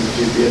asked him if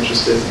he'd be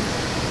interested.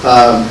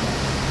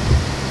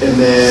 And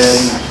then,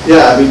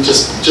 I mean,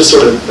 just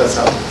sort of, that's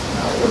how it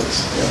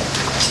works. Yeah.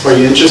 Are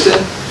you interested?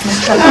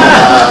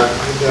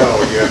 No,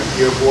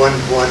 you have one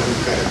who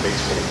kind of makes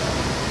me.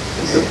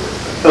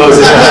 Oh, is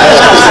it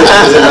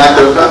Matt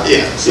Groka?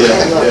 Yes. I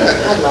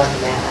love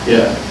that.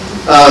 Yeah.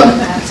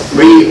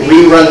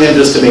 We run him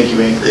just to make you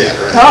angry. Yeah,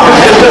 right.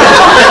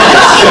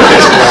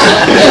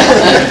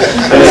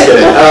 I'm just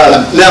kidding.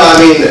 No,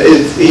 I mean,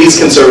 he's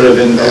conservative,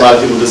 and a lot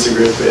of people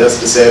disagree with what he has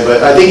to say,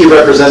 but I think he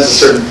represents a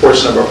certain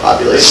portion of our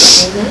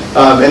population.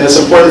 And it's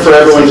important for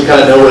everyone to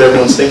kind of know what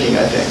everyone's thinking,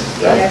 I think.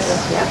 Right?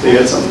 You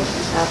got something?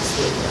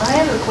 Absolutely. I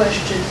have a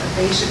question, a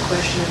basic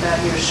question about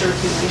your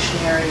circulation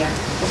area.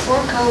 Before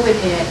COVID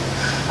hit,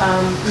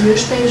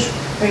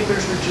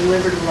 newspapers were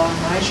delivered along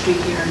my street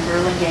here in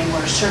Burlingame,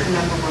 where a certain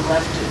number were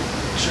left in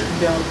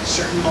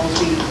certain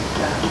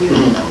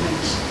multi-unit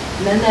buildings.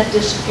 And then that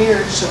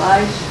disappeared, so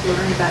I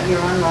learned about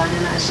your online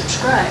and I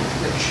subscribed,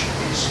 which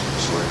is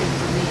working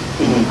for me.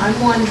 I'm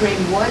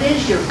wondering, what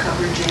is your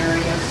coverage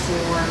area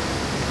for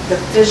the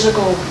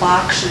physical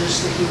boxes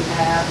that you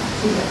have?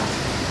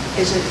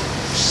 Is it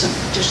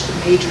just the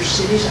major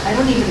cities? I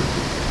don't even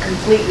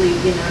completely,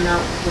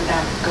 know,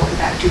 without going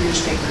back to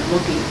newspaper and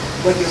looking,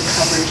 what your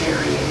coverage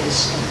area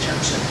is in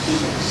terms of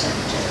even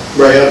cemetery.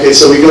 Right, okay,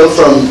 so we go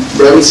from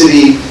Redwood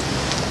City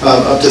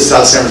up to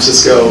South San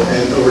Francisco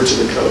and over to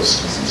the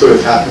coast. So we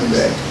have Half Moon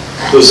Bay.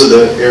 Those are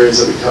the areas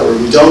that we cover.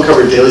 We don't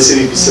cover Daly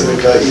City,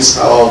 Pacifica, East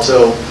Palo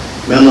Alto,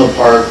 Menlo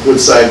Park,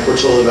 Woodside,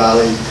 Portola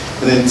Valley,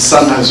 and then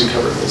sometimes we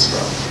cover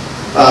Hillsborough.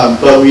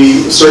 But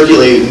we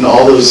circulate in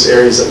all those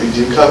areas that we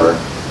do cover.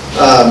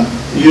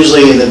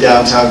 Usually in the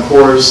downtown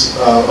cores,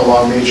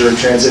 along major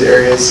transit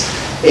areas,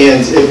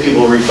 and if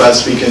people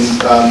request, we can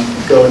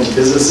go into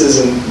businesses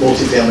and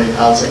multifamily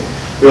housing.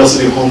 We also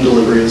do home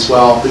delivery as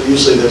well, but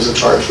usually there's a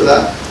charge for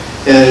that.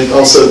 And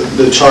also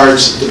the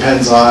charge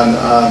depends on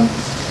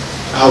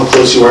how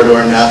close you are to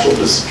our natural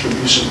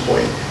distribution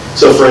point.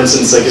 So for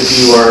instance, like if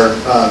you are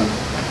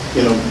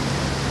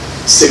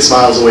 6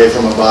 miles away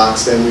from a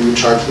box, then we would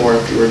charge more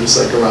if you were just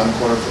like around the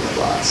corner from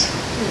the box.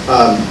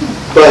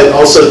 But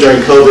also during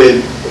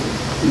COVID,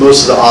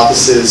 most of the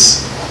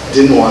offices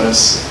didn't want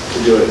us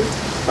to do it,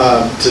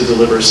 to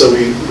deliver, so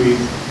we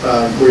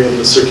were able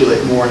to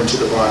circulate more into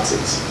the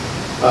boxes.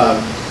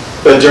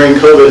 But during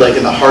COVID, like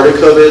in the heart of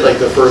COVID, like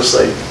the first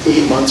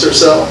 8 months or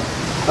so,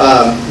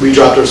 we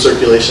dropped our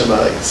circulation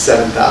by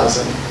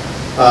 7,000,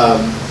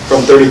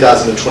 from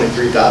 30,000 to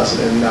 23,000,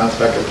 and now it's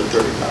back up to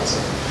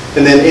 30,000.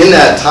 And then in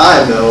that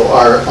time, though,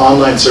 our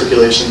online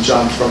circulation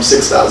jumped from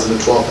 6,000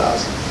 to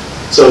 12,000.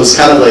 So it's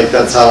kind of like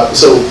that's how,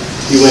 so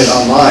you went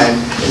online,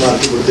 a lot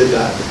of people did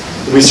that.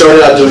 We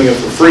started out doing it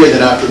for free, and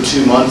then after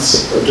 2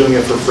 months of doing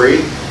it for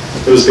free,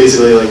 it was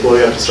basically like, well,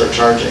 you have to start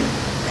charging.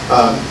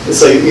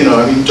 It's like, you know,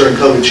 I mean, during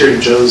COVID, Trader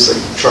Joe's like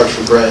charged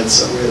for bread,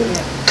 so we had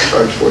to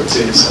charge for it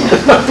too. So.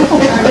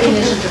 Charging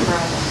isn't a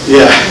problem.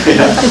 Yeah,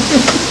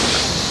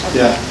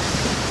 yeah.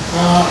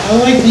 I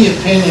like the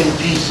opinion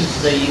pieces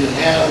that you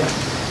have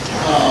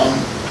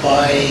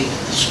by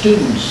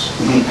students,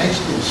 high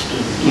school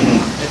students.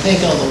 I think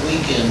on the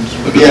weekends.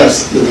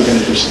 Yes, the weekend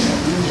edition. Yeah.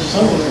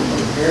 Some of them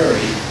are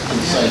very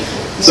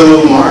insightful. Some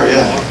of them are,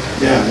 yeah.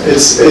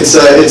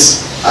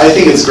 I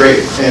think it's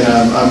great, and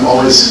I'm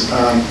always,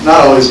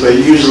 not always, but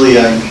usually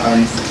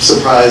I'm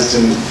surprised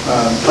and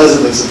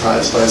pleasantly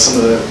surprised by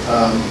some of the,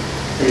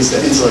 I guess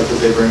the intellect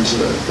that they bring to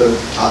the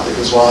topic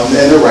as well, and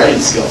their writing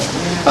skill.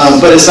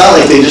 But it's not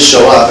like they just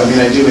show up. I mean,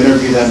 I do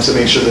interview them to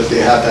make sure that they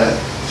have that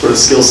sort of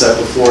skill set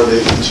before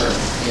they intern.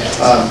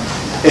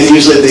 And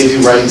usually they do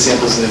writing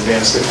samples in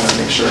advance to kind of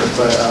make sure.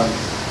 But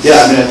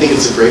yeah, I mean, I think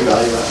it's a great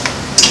value add.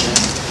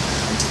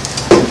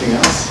 Anything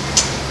else?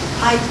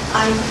 I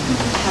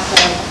have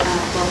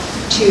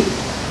two.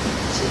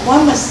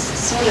 One was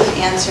sort of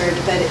answered,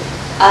 but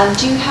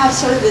do you have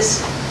sort of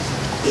this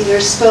either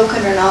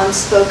spoken or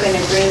non-spoken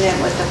agreement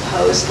with the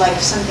post, like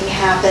if something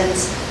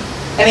happens?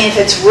 I mean, if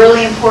it's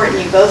really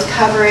important, you both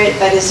cover it,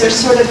 but is there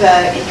sort of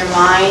in your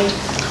mind,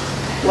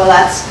 well,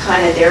 that's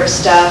kind of their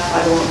stuff,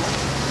 I won't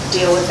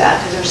deal with that,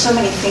 because there's so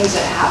many things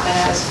that happen.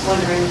 I was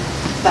wondering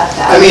about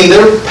that. I mean,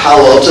 they're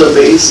Palo Alto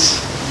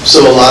based,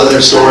 so a lot of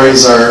their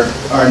stories are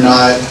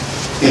not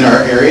in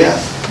our area,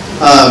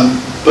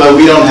 but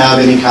we don't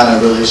have any kind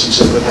of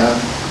relationship with them.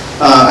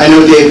 I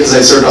know Dave because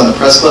I served on the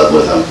press club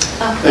with him.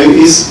 I mean,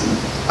 he's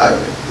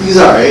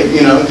all right,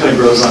 you know, it kind of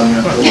grows on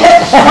you after a while.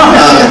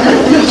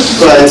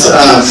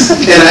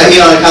 And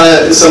I kind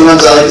of,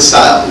 sometimes I like his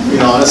style, you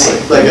know,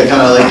 honestly. Like, I kind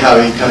of like how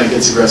he kind of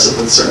gets aggressive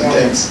with certain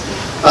things.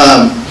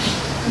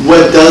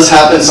 What does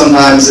happen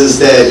sometimes is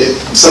that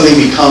something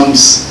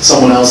becomes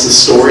someone else's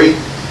story,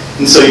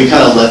 and so you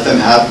kind of let them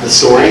have the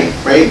story,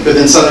 right? But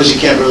then sometimes you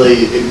can't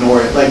really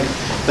ignore it. Like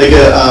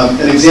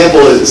an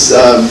example is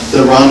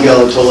the Ron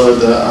Galatola,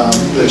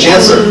 the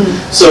chancellor.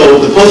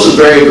 So the Post was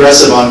very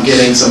aggressive on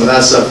getting some of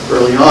that stuff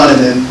early on, and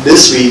then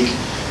this week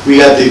we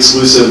got the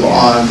exclusive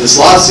on this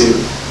lawsuit.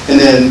 And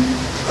then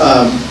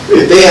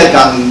if they had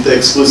gotten the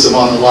exclusive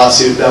on the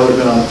lawsuit, that would have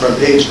been on the front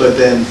page,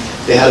 but then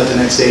they had it the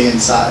next day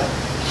inside.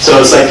 So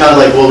it's like kind of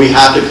like, well, we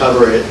have to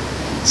cover it,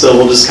 so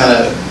we'll just kind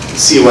of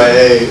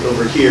CYA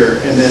over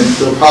here, and then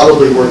they'll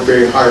probably work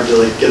very hard to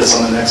like get us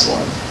on the next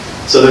one.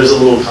 So there's a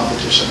little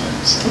competition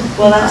there. So.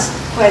 Well, that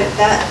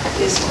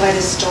is quite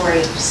a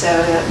story. So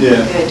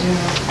yeah. Good.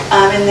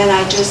 And then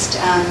I just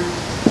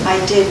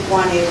I did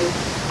want to.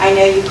 I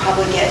know you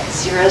probably get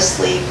zero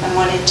sleep. I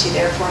wanted to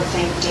therefore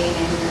thank Dean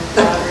and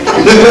your daughter.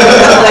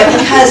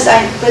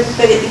 but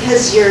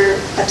because you're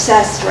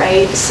obsessed,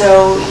 right?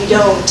 So you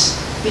don't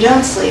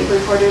sleep.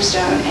 Reporters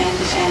don't, and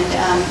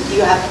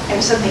you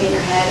have something in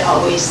your head,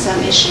 always some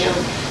issue.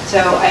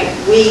 So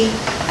we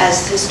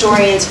as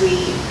historians,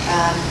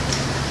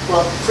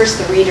 well, first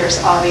the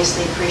readers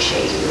obviously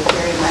appreciate you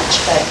very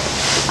much, but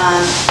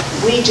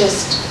we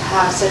just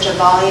have such a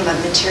volume of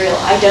material.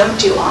 I don't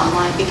do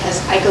online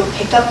because I go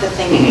pick up the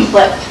thing and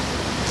clip,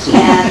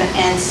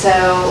 and so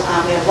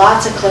we have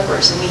lots of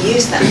clippers and we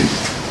use them,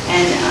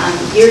 and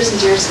years and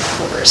years of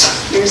clippers,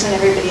 yours and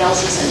everybody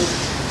else's,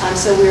 and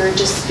so we were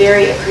just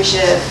very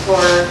appreciative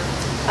for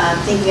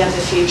thinking of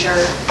the future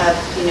of,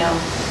 you know,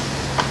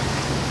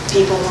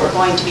 people who are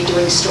going to be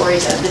doing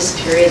stories of this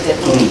period that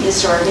will be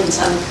historic in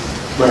some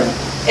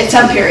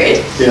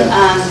period,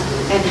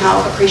 and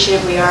how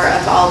appreciative we are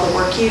of all the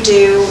work you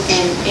do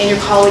and your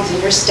colleagues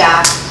and your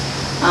staff.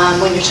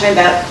 When you're talking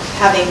about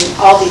having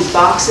all these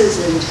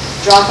boxes and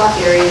drop-off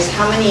areas,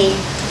 how many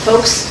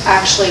folks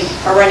actually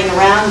are running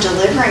around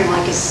delivering?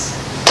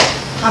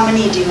 How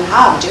many do you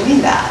have doing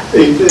that?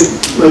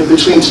 Like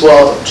between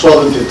 12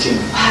 and 15.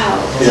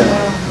 Wow.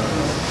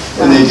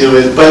 Yeah. And they do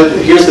it, but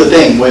here's the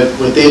thing, what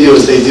they do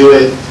is they do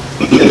it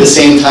at the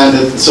same time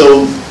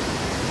so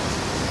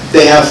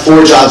they have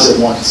 4 jobs at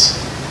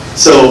once.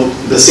 So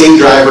the same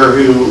driver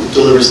who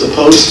delivers the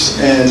Post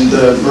and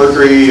the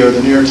Mercury or the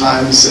New York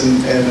Times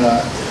and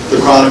the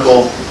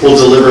Chronicle will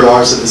deliver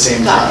ours at the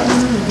same time.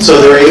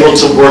 So they're able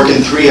to work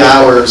in 3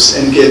 hours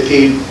and get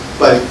paid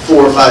by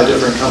 4 or 5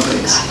 different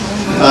companies.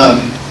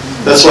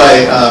 That's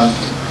why,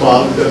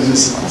 well,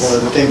 this is one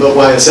of the things, but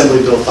why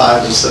Assembly Bill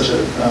 5 is such an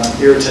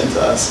irritant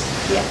to us.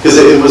 Because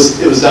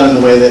it was done in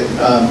the way that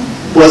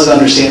wasn't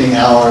understanding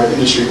how our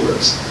industry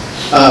works.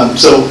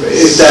 So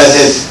if that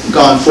had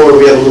gone forward,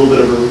 we have a little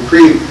bit of a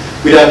reprieve.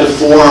 We'd have to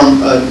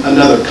form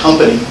another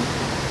company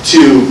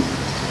to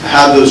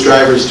have those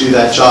drivers do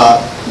that job.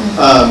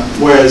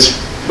 Whereas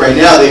right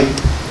now,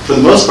 for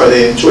the most part,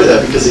 they enjoy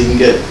that because they can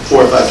get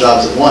 4 or 5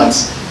 jobs at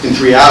once in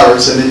 3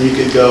 hours, and then you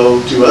could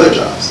go do other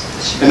jobs.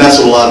 And that's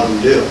what a lot of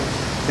them do.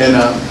 And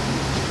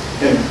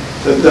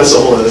that's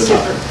a whole other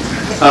topic.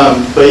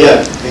 But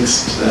yeah,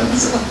 thanks to them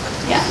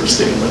for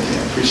sticking with me.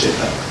 I appreciate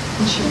that.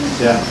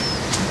 Yeah.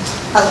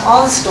 Of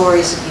all the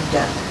stories that you've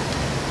done,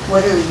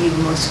 what are you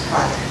most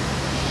proud of?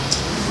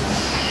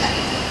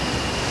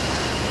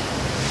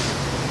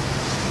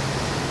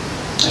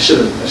 I should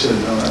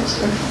have known that was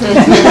going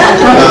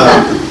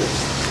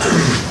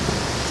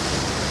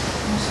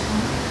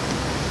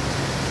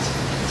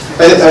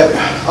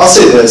I'll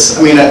say this.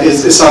 I mean,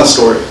 it's not a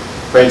story,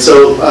 right?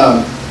 So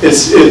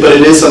but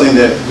it is something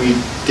that we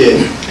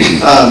did,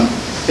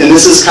 and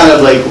this is kind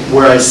of like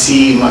where I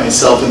see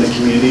myself in the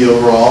community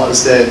overall.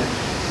 Is that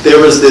there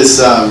was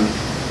this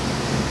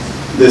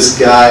this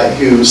guy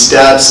who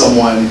stabbed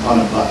someone on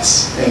a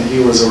bus, and he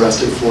was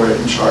arrested for it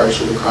and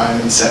charged with a crime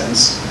and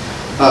sentenced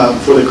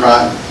for the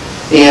crime.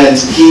 And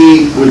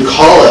he would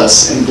call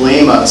us and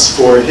blame us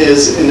for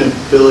his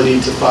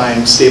inability to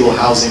find stable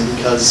housing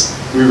because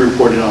we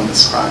reported on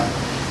this crime.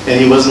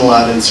 And he wasn't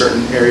allowed in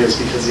certain areas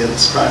because he had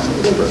this crime or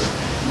whatever.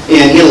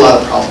 And he had a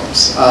lot of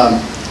problems.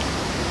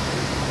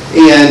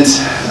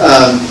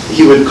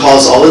 He would call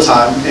us all the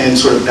time and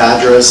sort of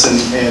badger us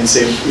and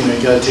say, you know,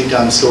 you got to take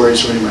down the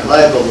stories ruining my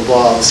life, blah, blah, blah,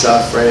 all the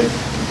stuff, right?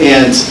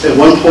 And at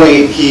one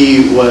point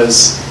he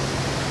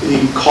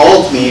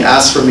called me,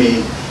 asked for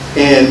me,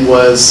 and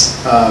was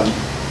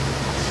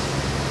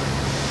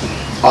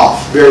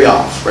off, very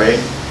off, right?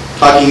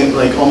 Talking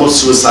like almost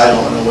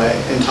suicidal in a way,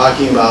 and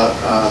talking about,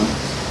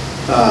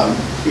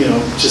 you know,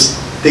 just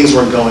things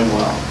weren't going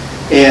well.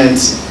 And,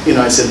 you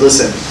know, I said,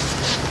 listen,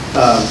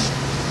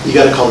 you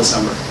got to call this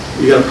number.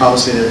 You got to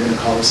promise me that you're going to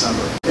call this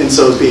number. And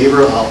so it was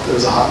behavioral health. There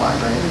was a hotline,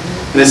 right?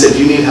 And I said,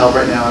 you need help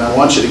right now, and I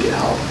want you to get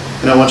help.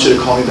 And I want you to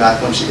call me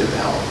back once you get the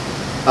help.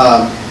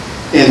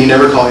 And he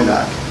never called me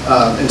back.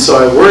 And so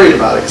I worried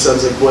about it because I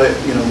was like, what,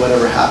 you know,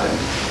 whatever happened?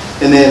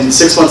 And then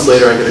 6 months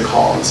later, I get a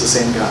call. It's the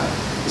same guy.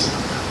 He's like,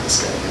 oh, God,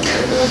 this guy.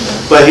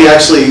 But he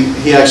actually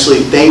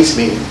thanked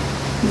me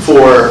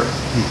for,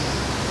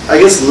 I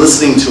guess,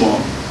 listening to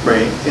him,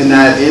 right? In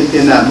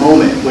that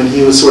moment when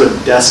he was sort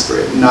of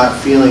desperate, not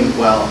feeling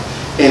well,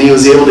 and he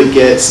was able to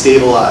get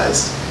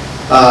stabilized.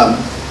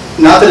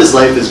 Not that his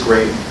life is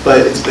great, but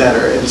it's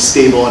better and it's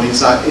stable, and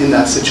he's not in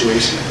that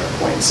situation at that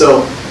point.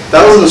 So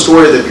that wasn't a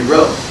story that we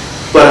wrote.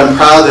 But I'm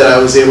proud that I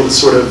was able to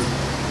sort of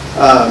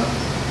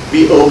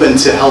be open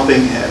to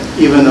helping him,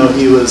 even though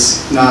he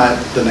was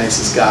not the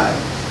nicest guy,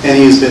 and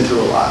he's been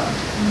through a lot.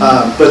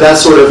 But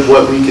that's sort of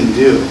what we can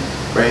do,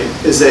 right?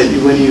 Is that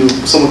when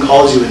someone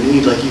calls you in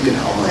need, like, you can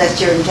help them. That's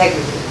your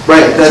integrity.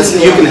 Right.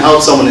 You can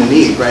help someone in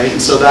need, right?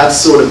 And so that's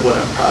sort of what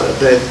I'm proud of.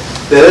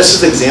 That's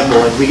just an example.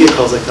 Like, we get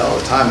calls like that all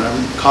the time, and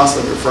I'm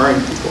constantly referring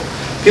people.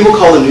 People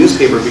call the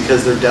newspaper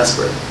because they're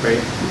desperate,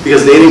 right?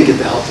 Because they didn't get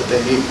the help that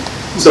they need.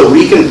 So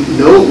we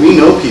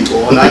know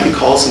people, and I can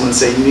call someone and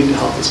say, you need to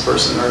help this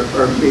person, or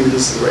maybe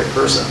this is the right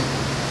person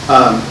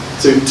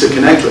to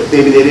connect with.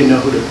 Maybe they didn't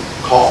know who to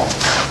call.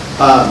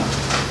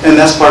 And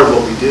that's part of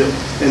what we do.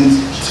 And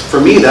for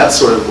me, that's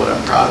sort of what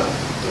I'm proud of.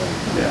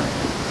 Yeah.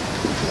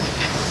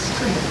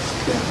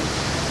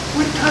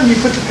 What time do you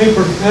put the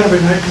paper to bed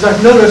every night? Because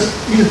I've noticed,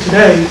 even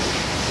today,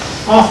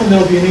 often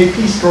there'll be an AP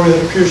story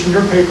that appears in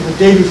your paper the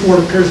day before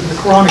it appears in the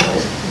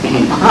Chronicle.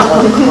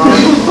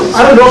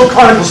 I don't know if the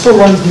Chronicle still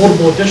runs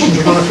multiple editions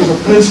or not, if there's a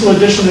Peninsula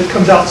edition that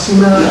comes out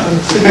sooner than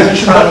the City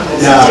edition, but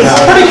it's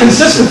pretty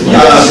consistent.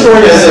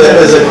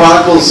 As a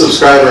Chronicle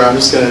subscriber, I'm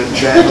just going to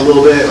vent a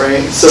little bit,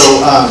 right? So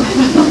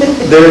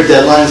their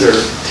deadlines are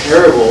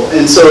terrible.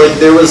 And so like,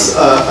 there was,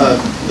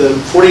 the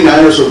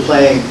 49ers were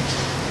playing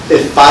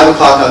at 5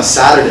 o'clock on a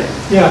Saturday.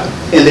 Yeah.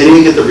 And they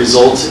didn't get the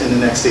results in the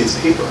next day's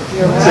paper.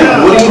 It's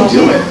like, what are you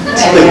doing?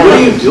 Like, what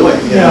are you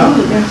doing? You know?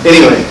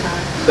 Anyway.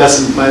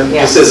 That's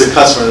just as a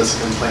customer, that's a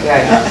complaint. I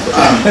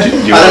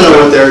don't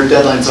know what their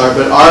deadlines are,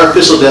 but our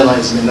official deadline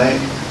is midnight.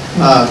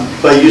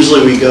 But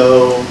usually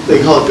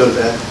they call it go to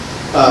bed.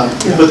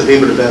 We put the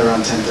paper to bed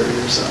around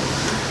 10:30 or so.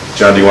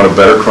 John, do you want a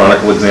better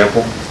Chronicle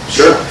example?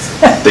 Sure.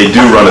 They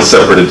do run a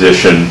separate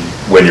edition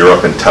when you're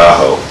up in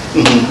Tahoe.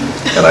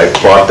 And I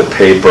bought the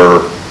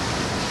paper.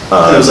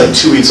 It was like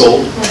 2 weeks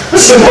old. It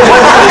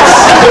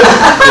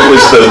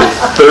was the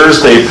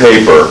Thursday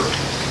paper,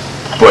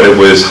 but it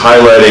was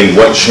highlighting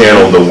what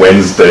channel the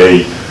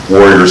Wednesday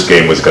Warriors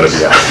game was going to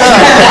be on.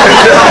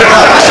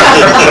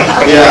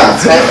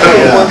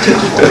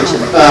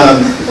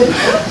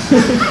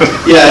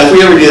 Yeah, if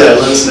we ever do that,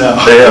 let us know.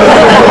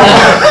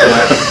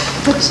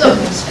 So,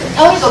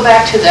 I want to go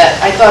back to that.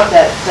 I thought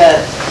that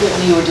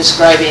when you were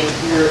describing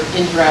your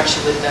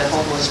interaction with that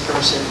homeless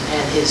person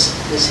and his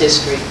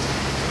history,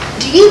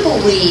 do you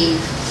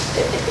believe,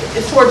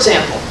 for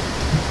example,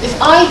 if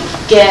I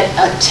get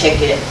a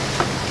ticket,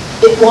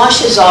 it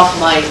washes off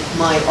my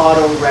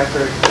auto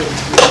record in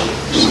 3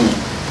 years.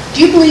 Do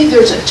you believe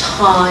there's a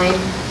time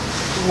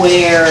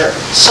where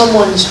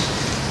someone's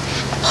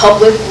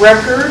public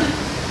record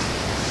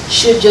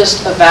should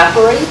just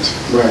evaporate?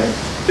 Right.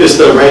 It's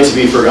the right to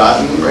be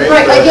forgotten, right?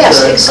 Right, I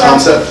guess, exactly.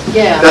 Concept.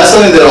 Yeah. That's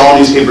something that all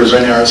newspapers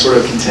right now are sort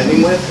of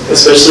contending with,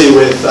 especially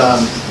with,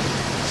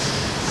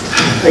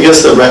 I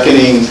guess, the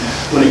reckoning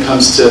when it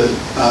comes to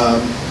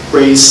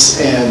race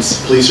and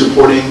police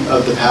reporting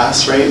of the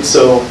past, right?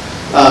 So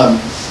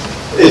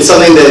it's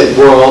something that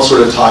we're all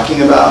sort of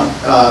talking about.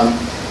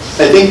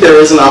 I think there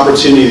is an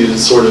opportunity to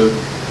sort of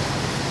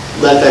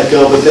let that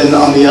go, but then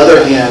on the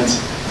other hand,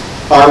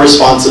 our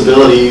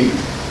responsibility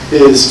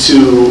is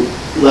to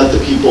let the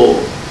people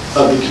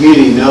of the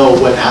community know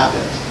what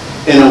happened.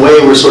 In a way,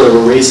 we're sort of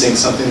erasing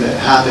something that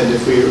happened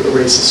if we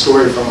erase a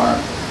story from our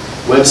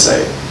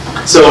website.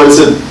 So it's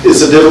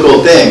a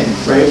difficult thing,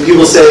 right?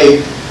 People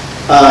say,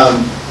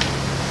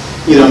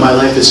 you know, my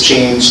life has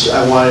changed.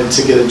 I wanted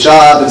to get a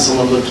job, and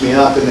someone looked me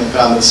up and they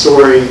found the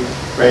story,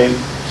 right?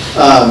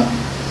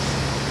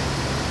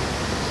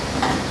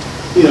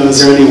 You know,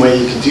 is there any way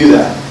you could do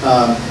that?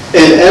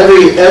 And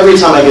every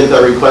time I get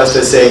that request,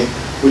 I say,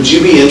 would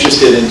you be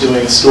interested in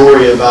doing a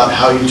story about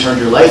how you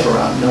turned your life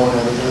around? No one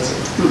ever does it.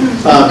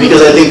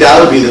 Because I think that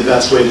would be the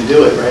best way to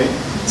do it, right?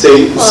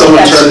 Say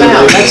someone turned their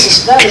life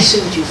around. That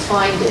assumes you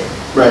find it.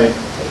 Right.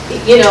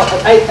 You know,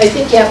 I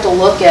think you have to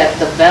look at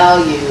the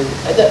value.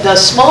 The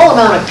small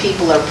amount of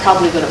people are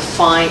probably going to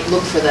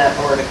look for that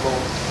article.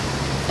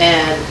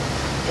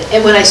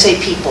 And when I say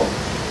people,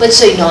 let's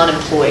say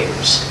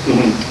non-employers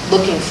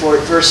looking for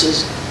it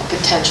versus a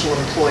potential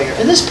employer.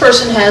 And this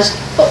person has,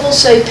 what we'll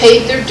say,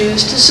 paid their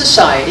dues to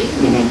society,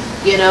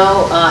 you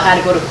know, had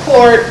to go to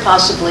court,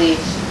 possibly,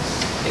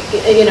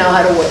 you know,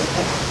 had to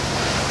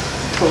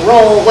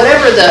parole,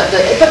 whatever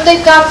but they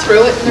got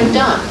through it and they're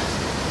done.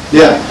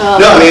 Yeah.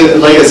 No, I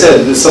mean, like I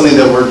said, it's something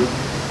that we're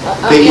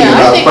thinking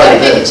about quite a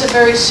bit. I think it's a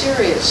very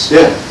serious.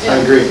 Yeah, I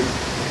agree.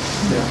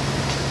 Yeah.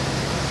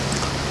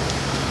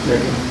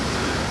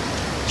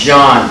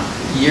 John,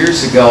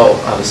 years ago,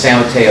 the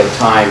San Mateo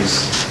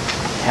Times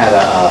had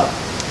a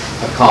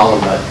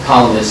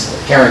columnist,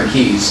 Karen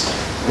Keyes,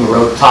 who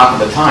wrote Talk of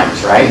the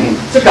Times, right?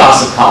 It's a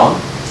gossip column.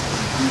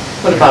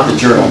 What about the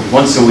Journal?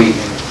 Once a week,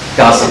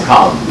 gossip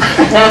column.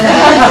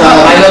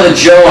 I know that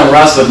Joe and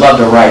Russ would love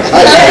to write.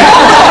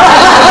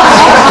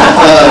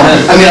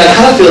 I mean, I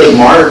kind of feel like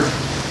Mark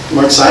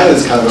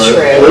Simon's kind of a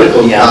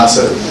political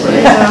gossip,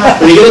 right?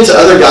 When you get into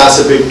other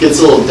gossip, it gets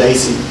a little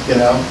dicey,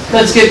 you know?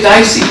 Let's get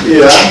dicey.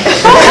 Yeah.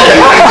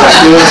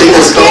 You want to take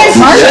this call?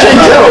 Mark should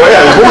go,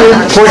 yeah. Who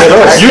pointed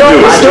us? You do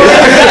it.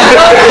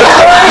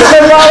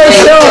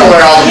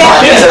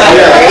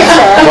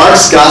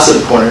 Mark's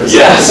Gossip Corners.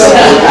 Yes.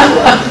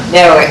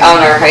 No, on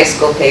our high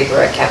school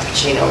paper at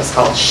Cappuccino, it was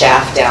called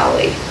Shaft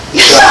Alley.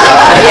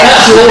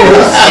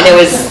 And it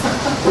was,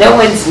 no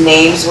one's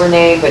names were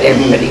named, but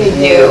everybody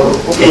knew. All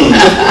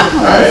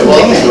right,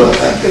 well, think about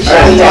that. All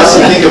right, lots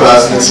to think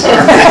about in this.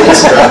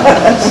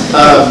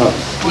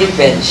 You've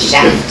been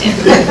shafted.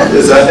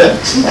 Is that it?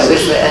 That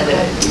was the end of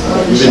it.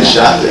 You've been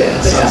shafted.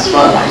 That sounds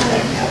fun.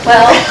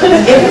 Well,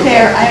 if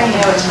there, I don't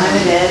know what time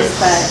it is,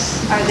 but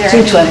are there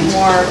any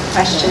more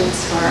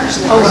questions for?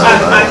 Oh,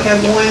 I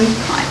have one,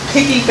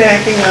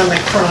 piggybacking on the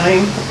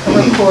crime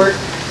report.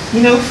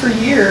 You know, for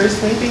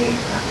years, maybe,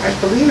 I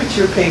believe it's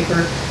your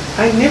paper,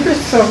 I never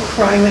saw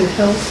crime in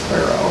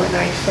Hillsborough, and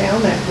I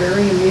found that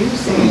very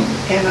amusing.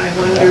 And I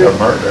wondered,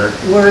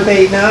 were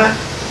they not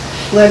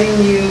letting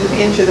you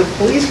into the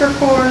police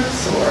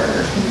reports, or?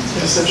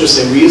 That's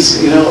interesting. We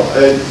used, you know,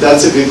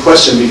 that's a good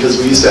question, because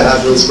we used to have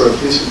Hillsborough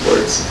police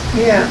reports.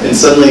 Yeah. And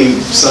suddenly,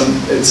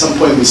 at some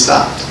point, we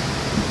stopped.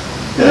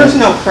 There's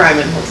no crime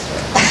in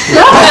Hillsborough.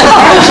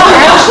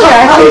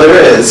 Oh, there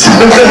is.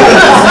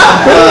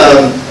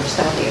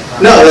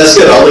 No, that's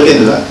good. I'll look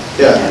into that.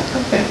 Yeah.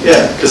 Okay.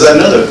 Yeah, because I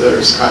know that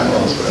there's crime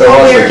laws. There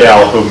was a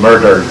gal who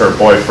murdered her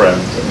boyfriend.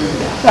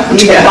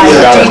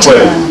 Got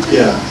acquitted.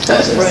 Yeah.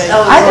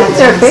 I think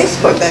their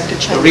Facebook.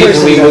 The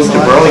reason we moved to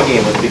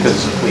Burlingame was because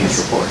of the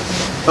police report.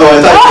 Oh, I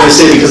thought you were going to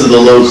say because of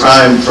the low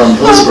crime from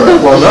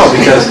Hillsborough. Well, no,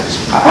 because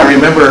I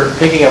remember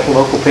picking up a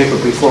local paper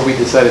before we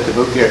decided to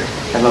move here,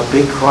 and the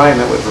big crime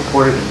that was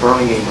reported in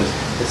Burlingame was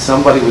that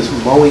somebody was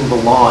mowing the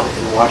lawn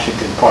in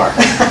Washington Park.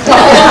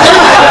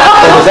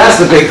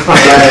 That's the big crime.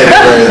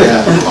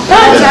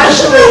 It's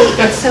actually,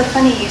 it's so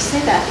funny you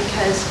say that,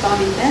 because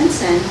Bobby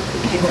Benson,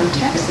 who came from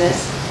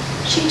Texas,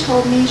 she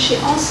told me she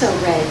also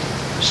read,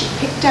 she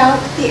picked out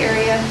the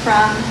area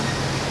from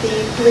the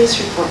police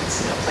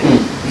reports.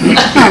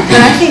 And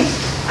I think,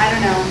 I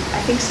don't know, I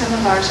think some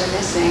of ours are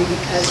missing,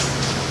 because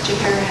did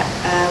you hear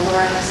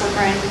Laura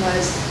Hesselgren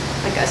was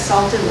like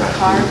assaulted with a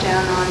car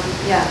down on,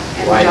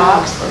 and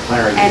dogs.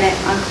 And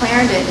on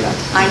Clarendon,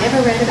 I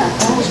never read about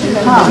that. With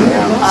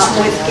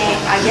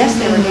gang, I guess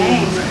they were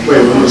gangs.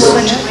 Wait, when was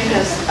that?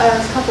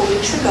 A couple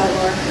weeks ago,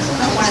 Laura,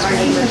 one of our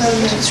neighbors.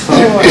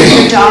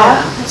 The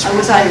dog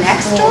was on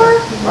Nextdoor.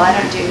 Well, I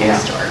don't do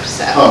Nextdoor,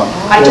 so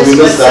I just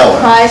was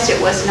surprised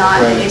it was not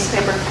in the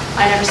newspaper.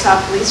 I never saw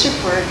a police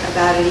report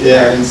about it either.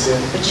 Yeah, I didn't see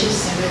it. But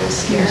she's really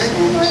scared,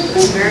 and it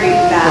was very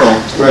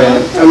bad. Right.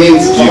 I mean,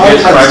 do you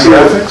get crime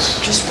graphics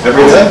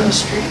every day?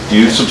 Do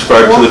you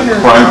subscribe to the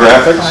crime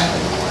graphics?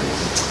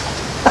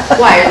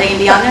 Why, are they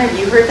going to be on there?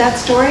 You heard that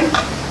story?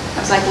 I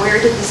was like, where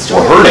did the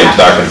story Well, her name's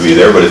not happen? going to be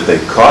there, but if they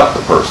caught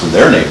the person,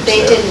 their name's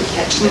They there. didn't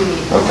catch the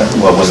people. Okay,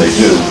 well, when they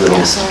do, it'll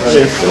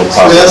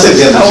I mean, that's the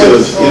example too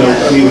of, you know,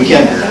 I mean, we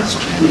can't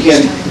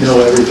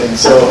know everything.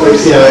 So,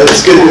 you know,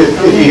 it's good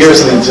if you hear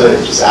something to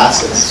just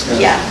ask us.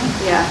 You know.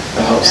 Yeah.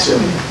 That helps too.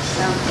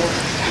 Sounds good.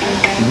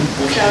 Anything?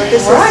 So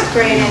this is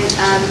great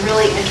and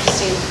really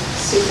interesting,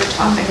 super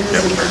topic.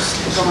 This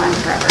will go on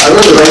forever. I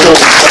really like all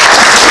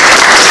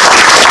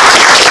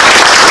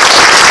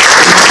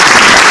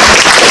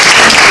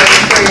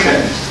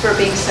for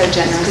being so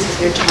generous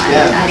with your time.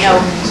 Yeah, I know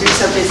you're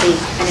so busy.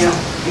 I know.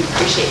 We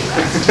appreciate you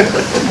guys.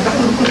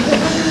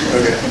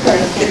 Okay.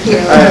 Thank you.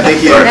 All right,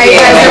 thank you. Now you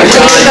guys are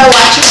free to go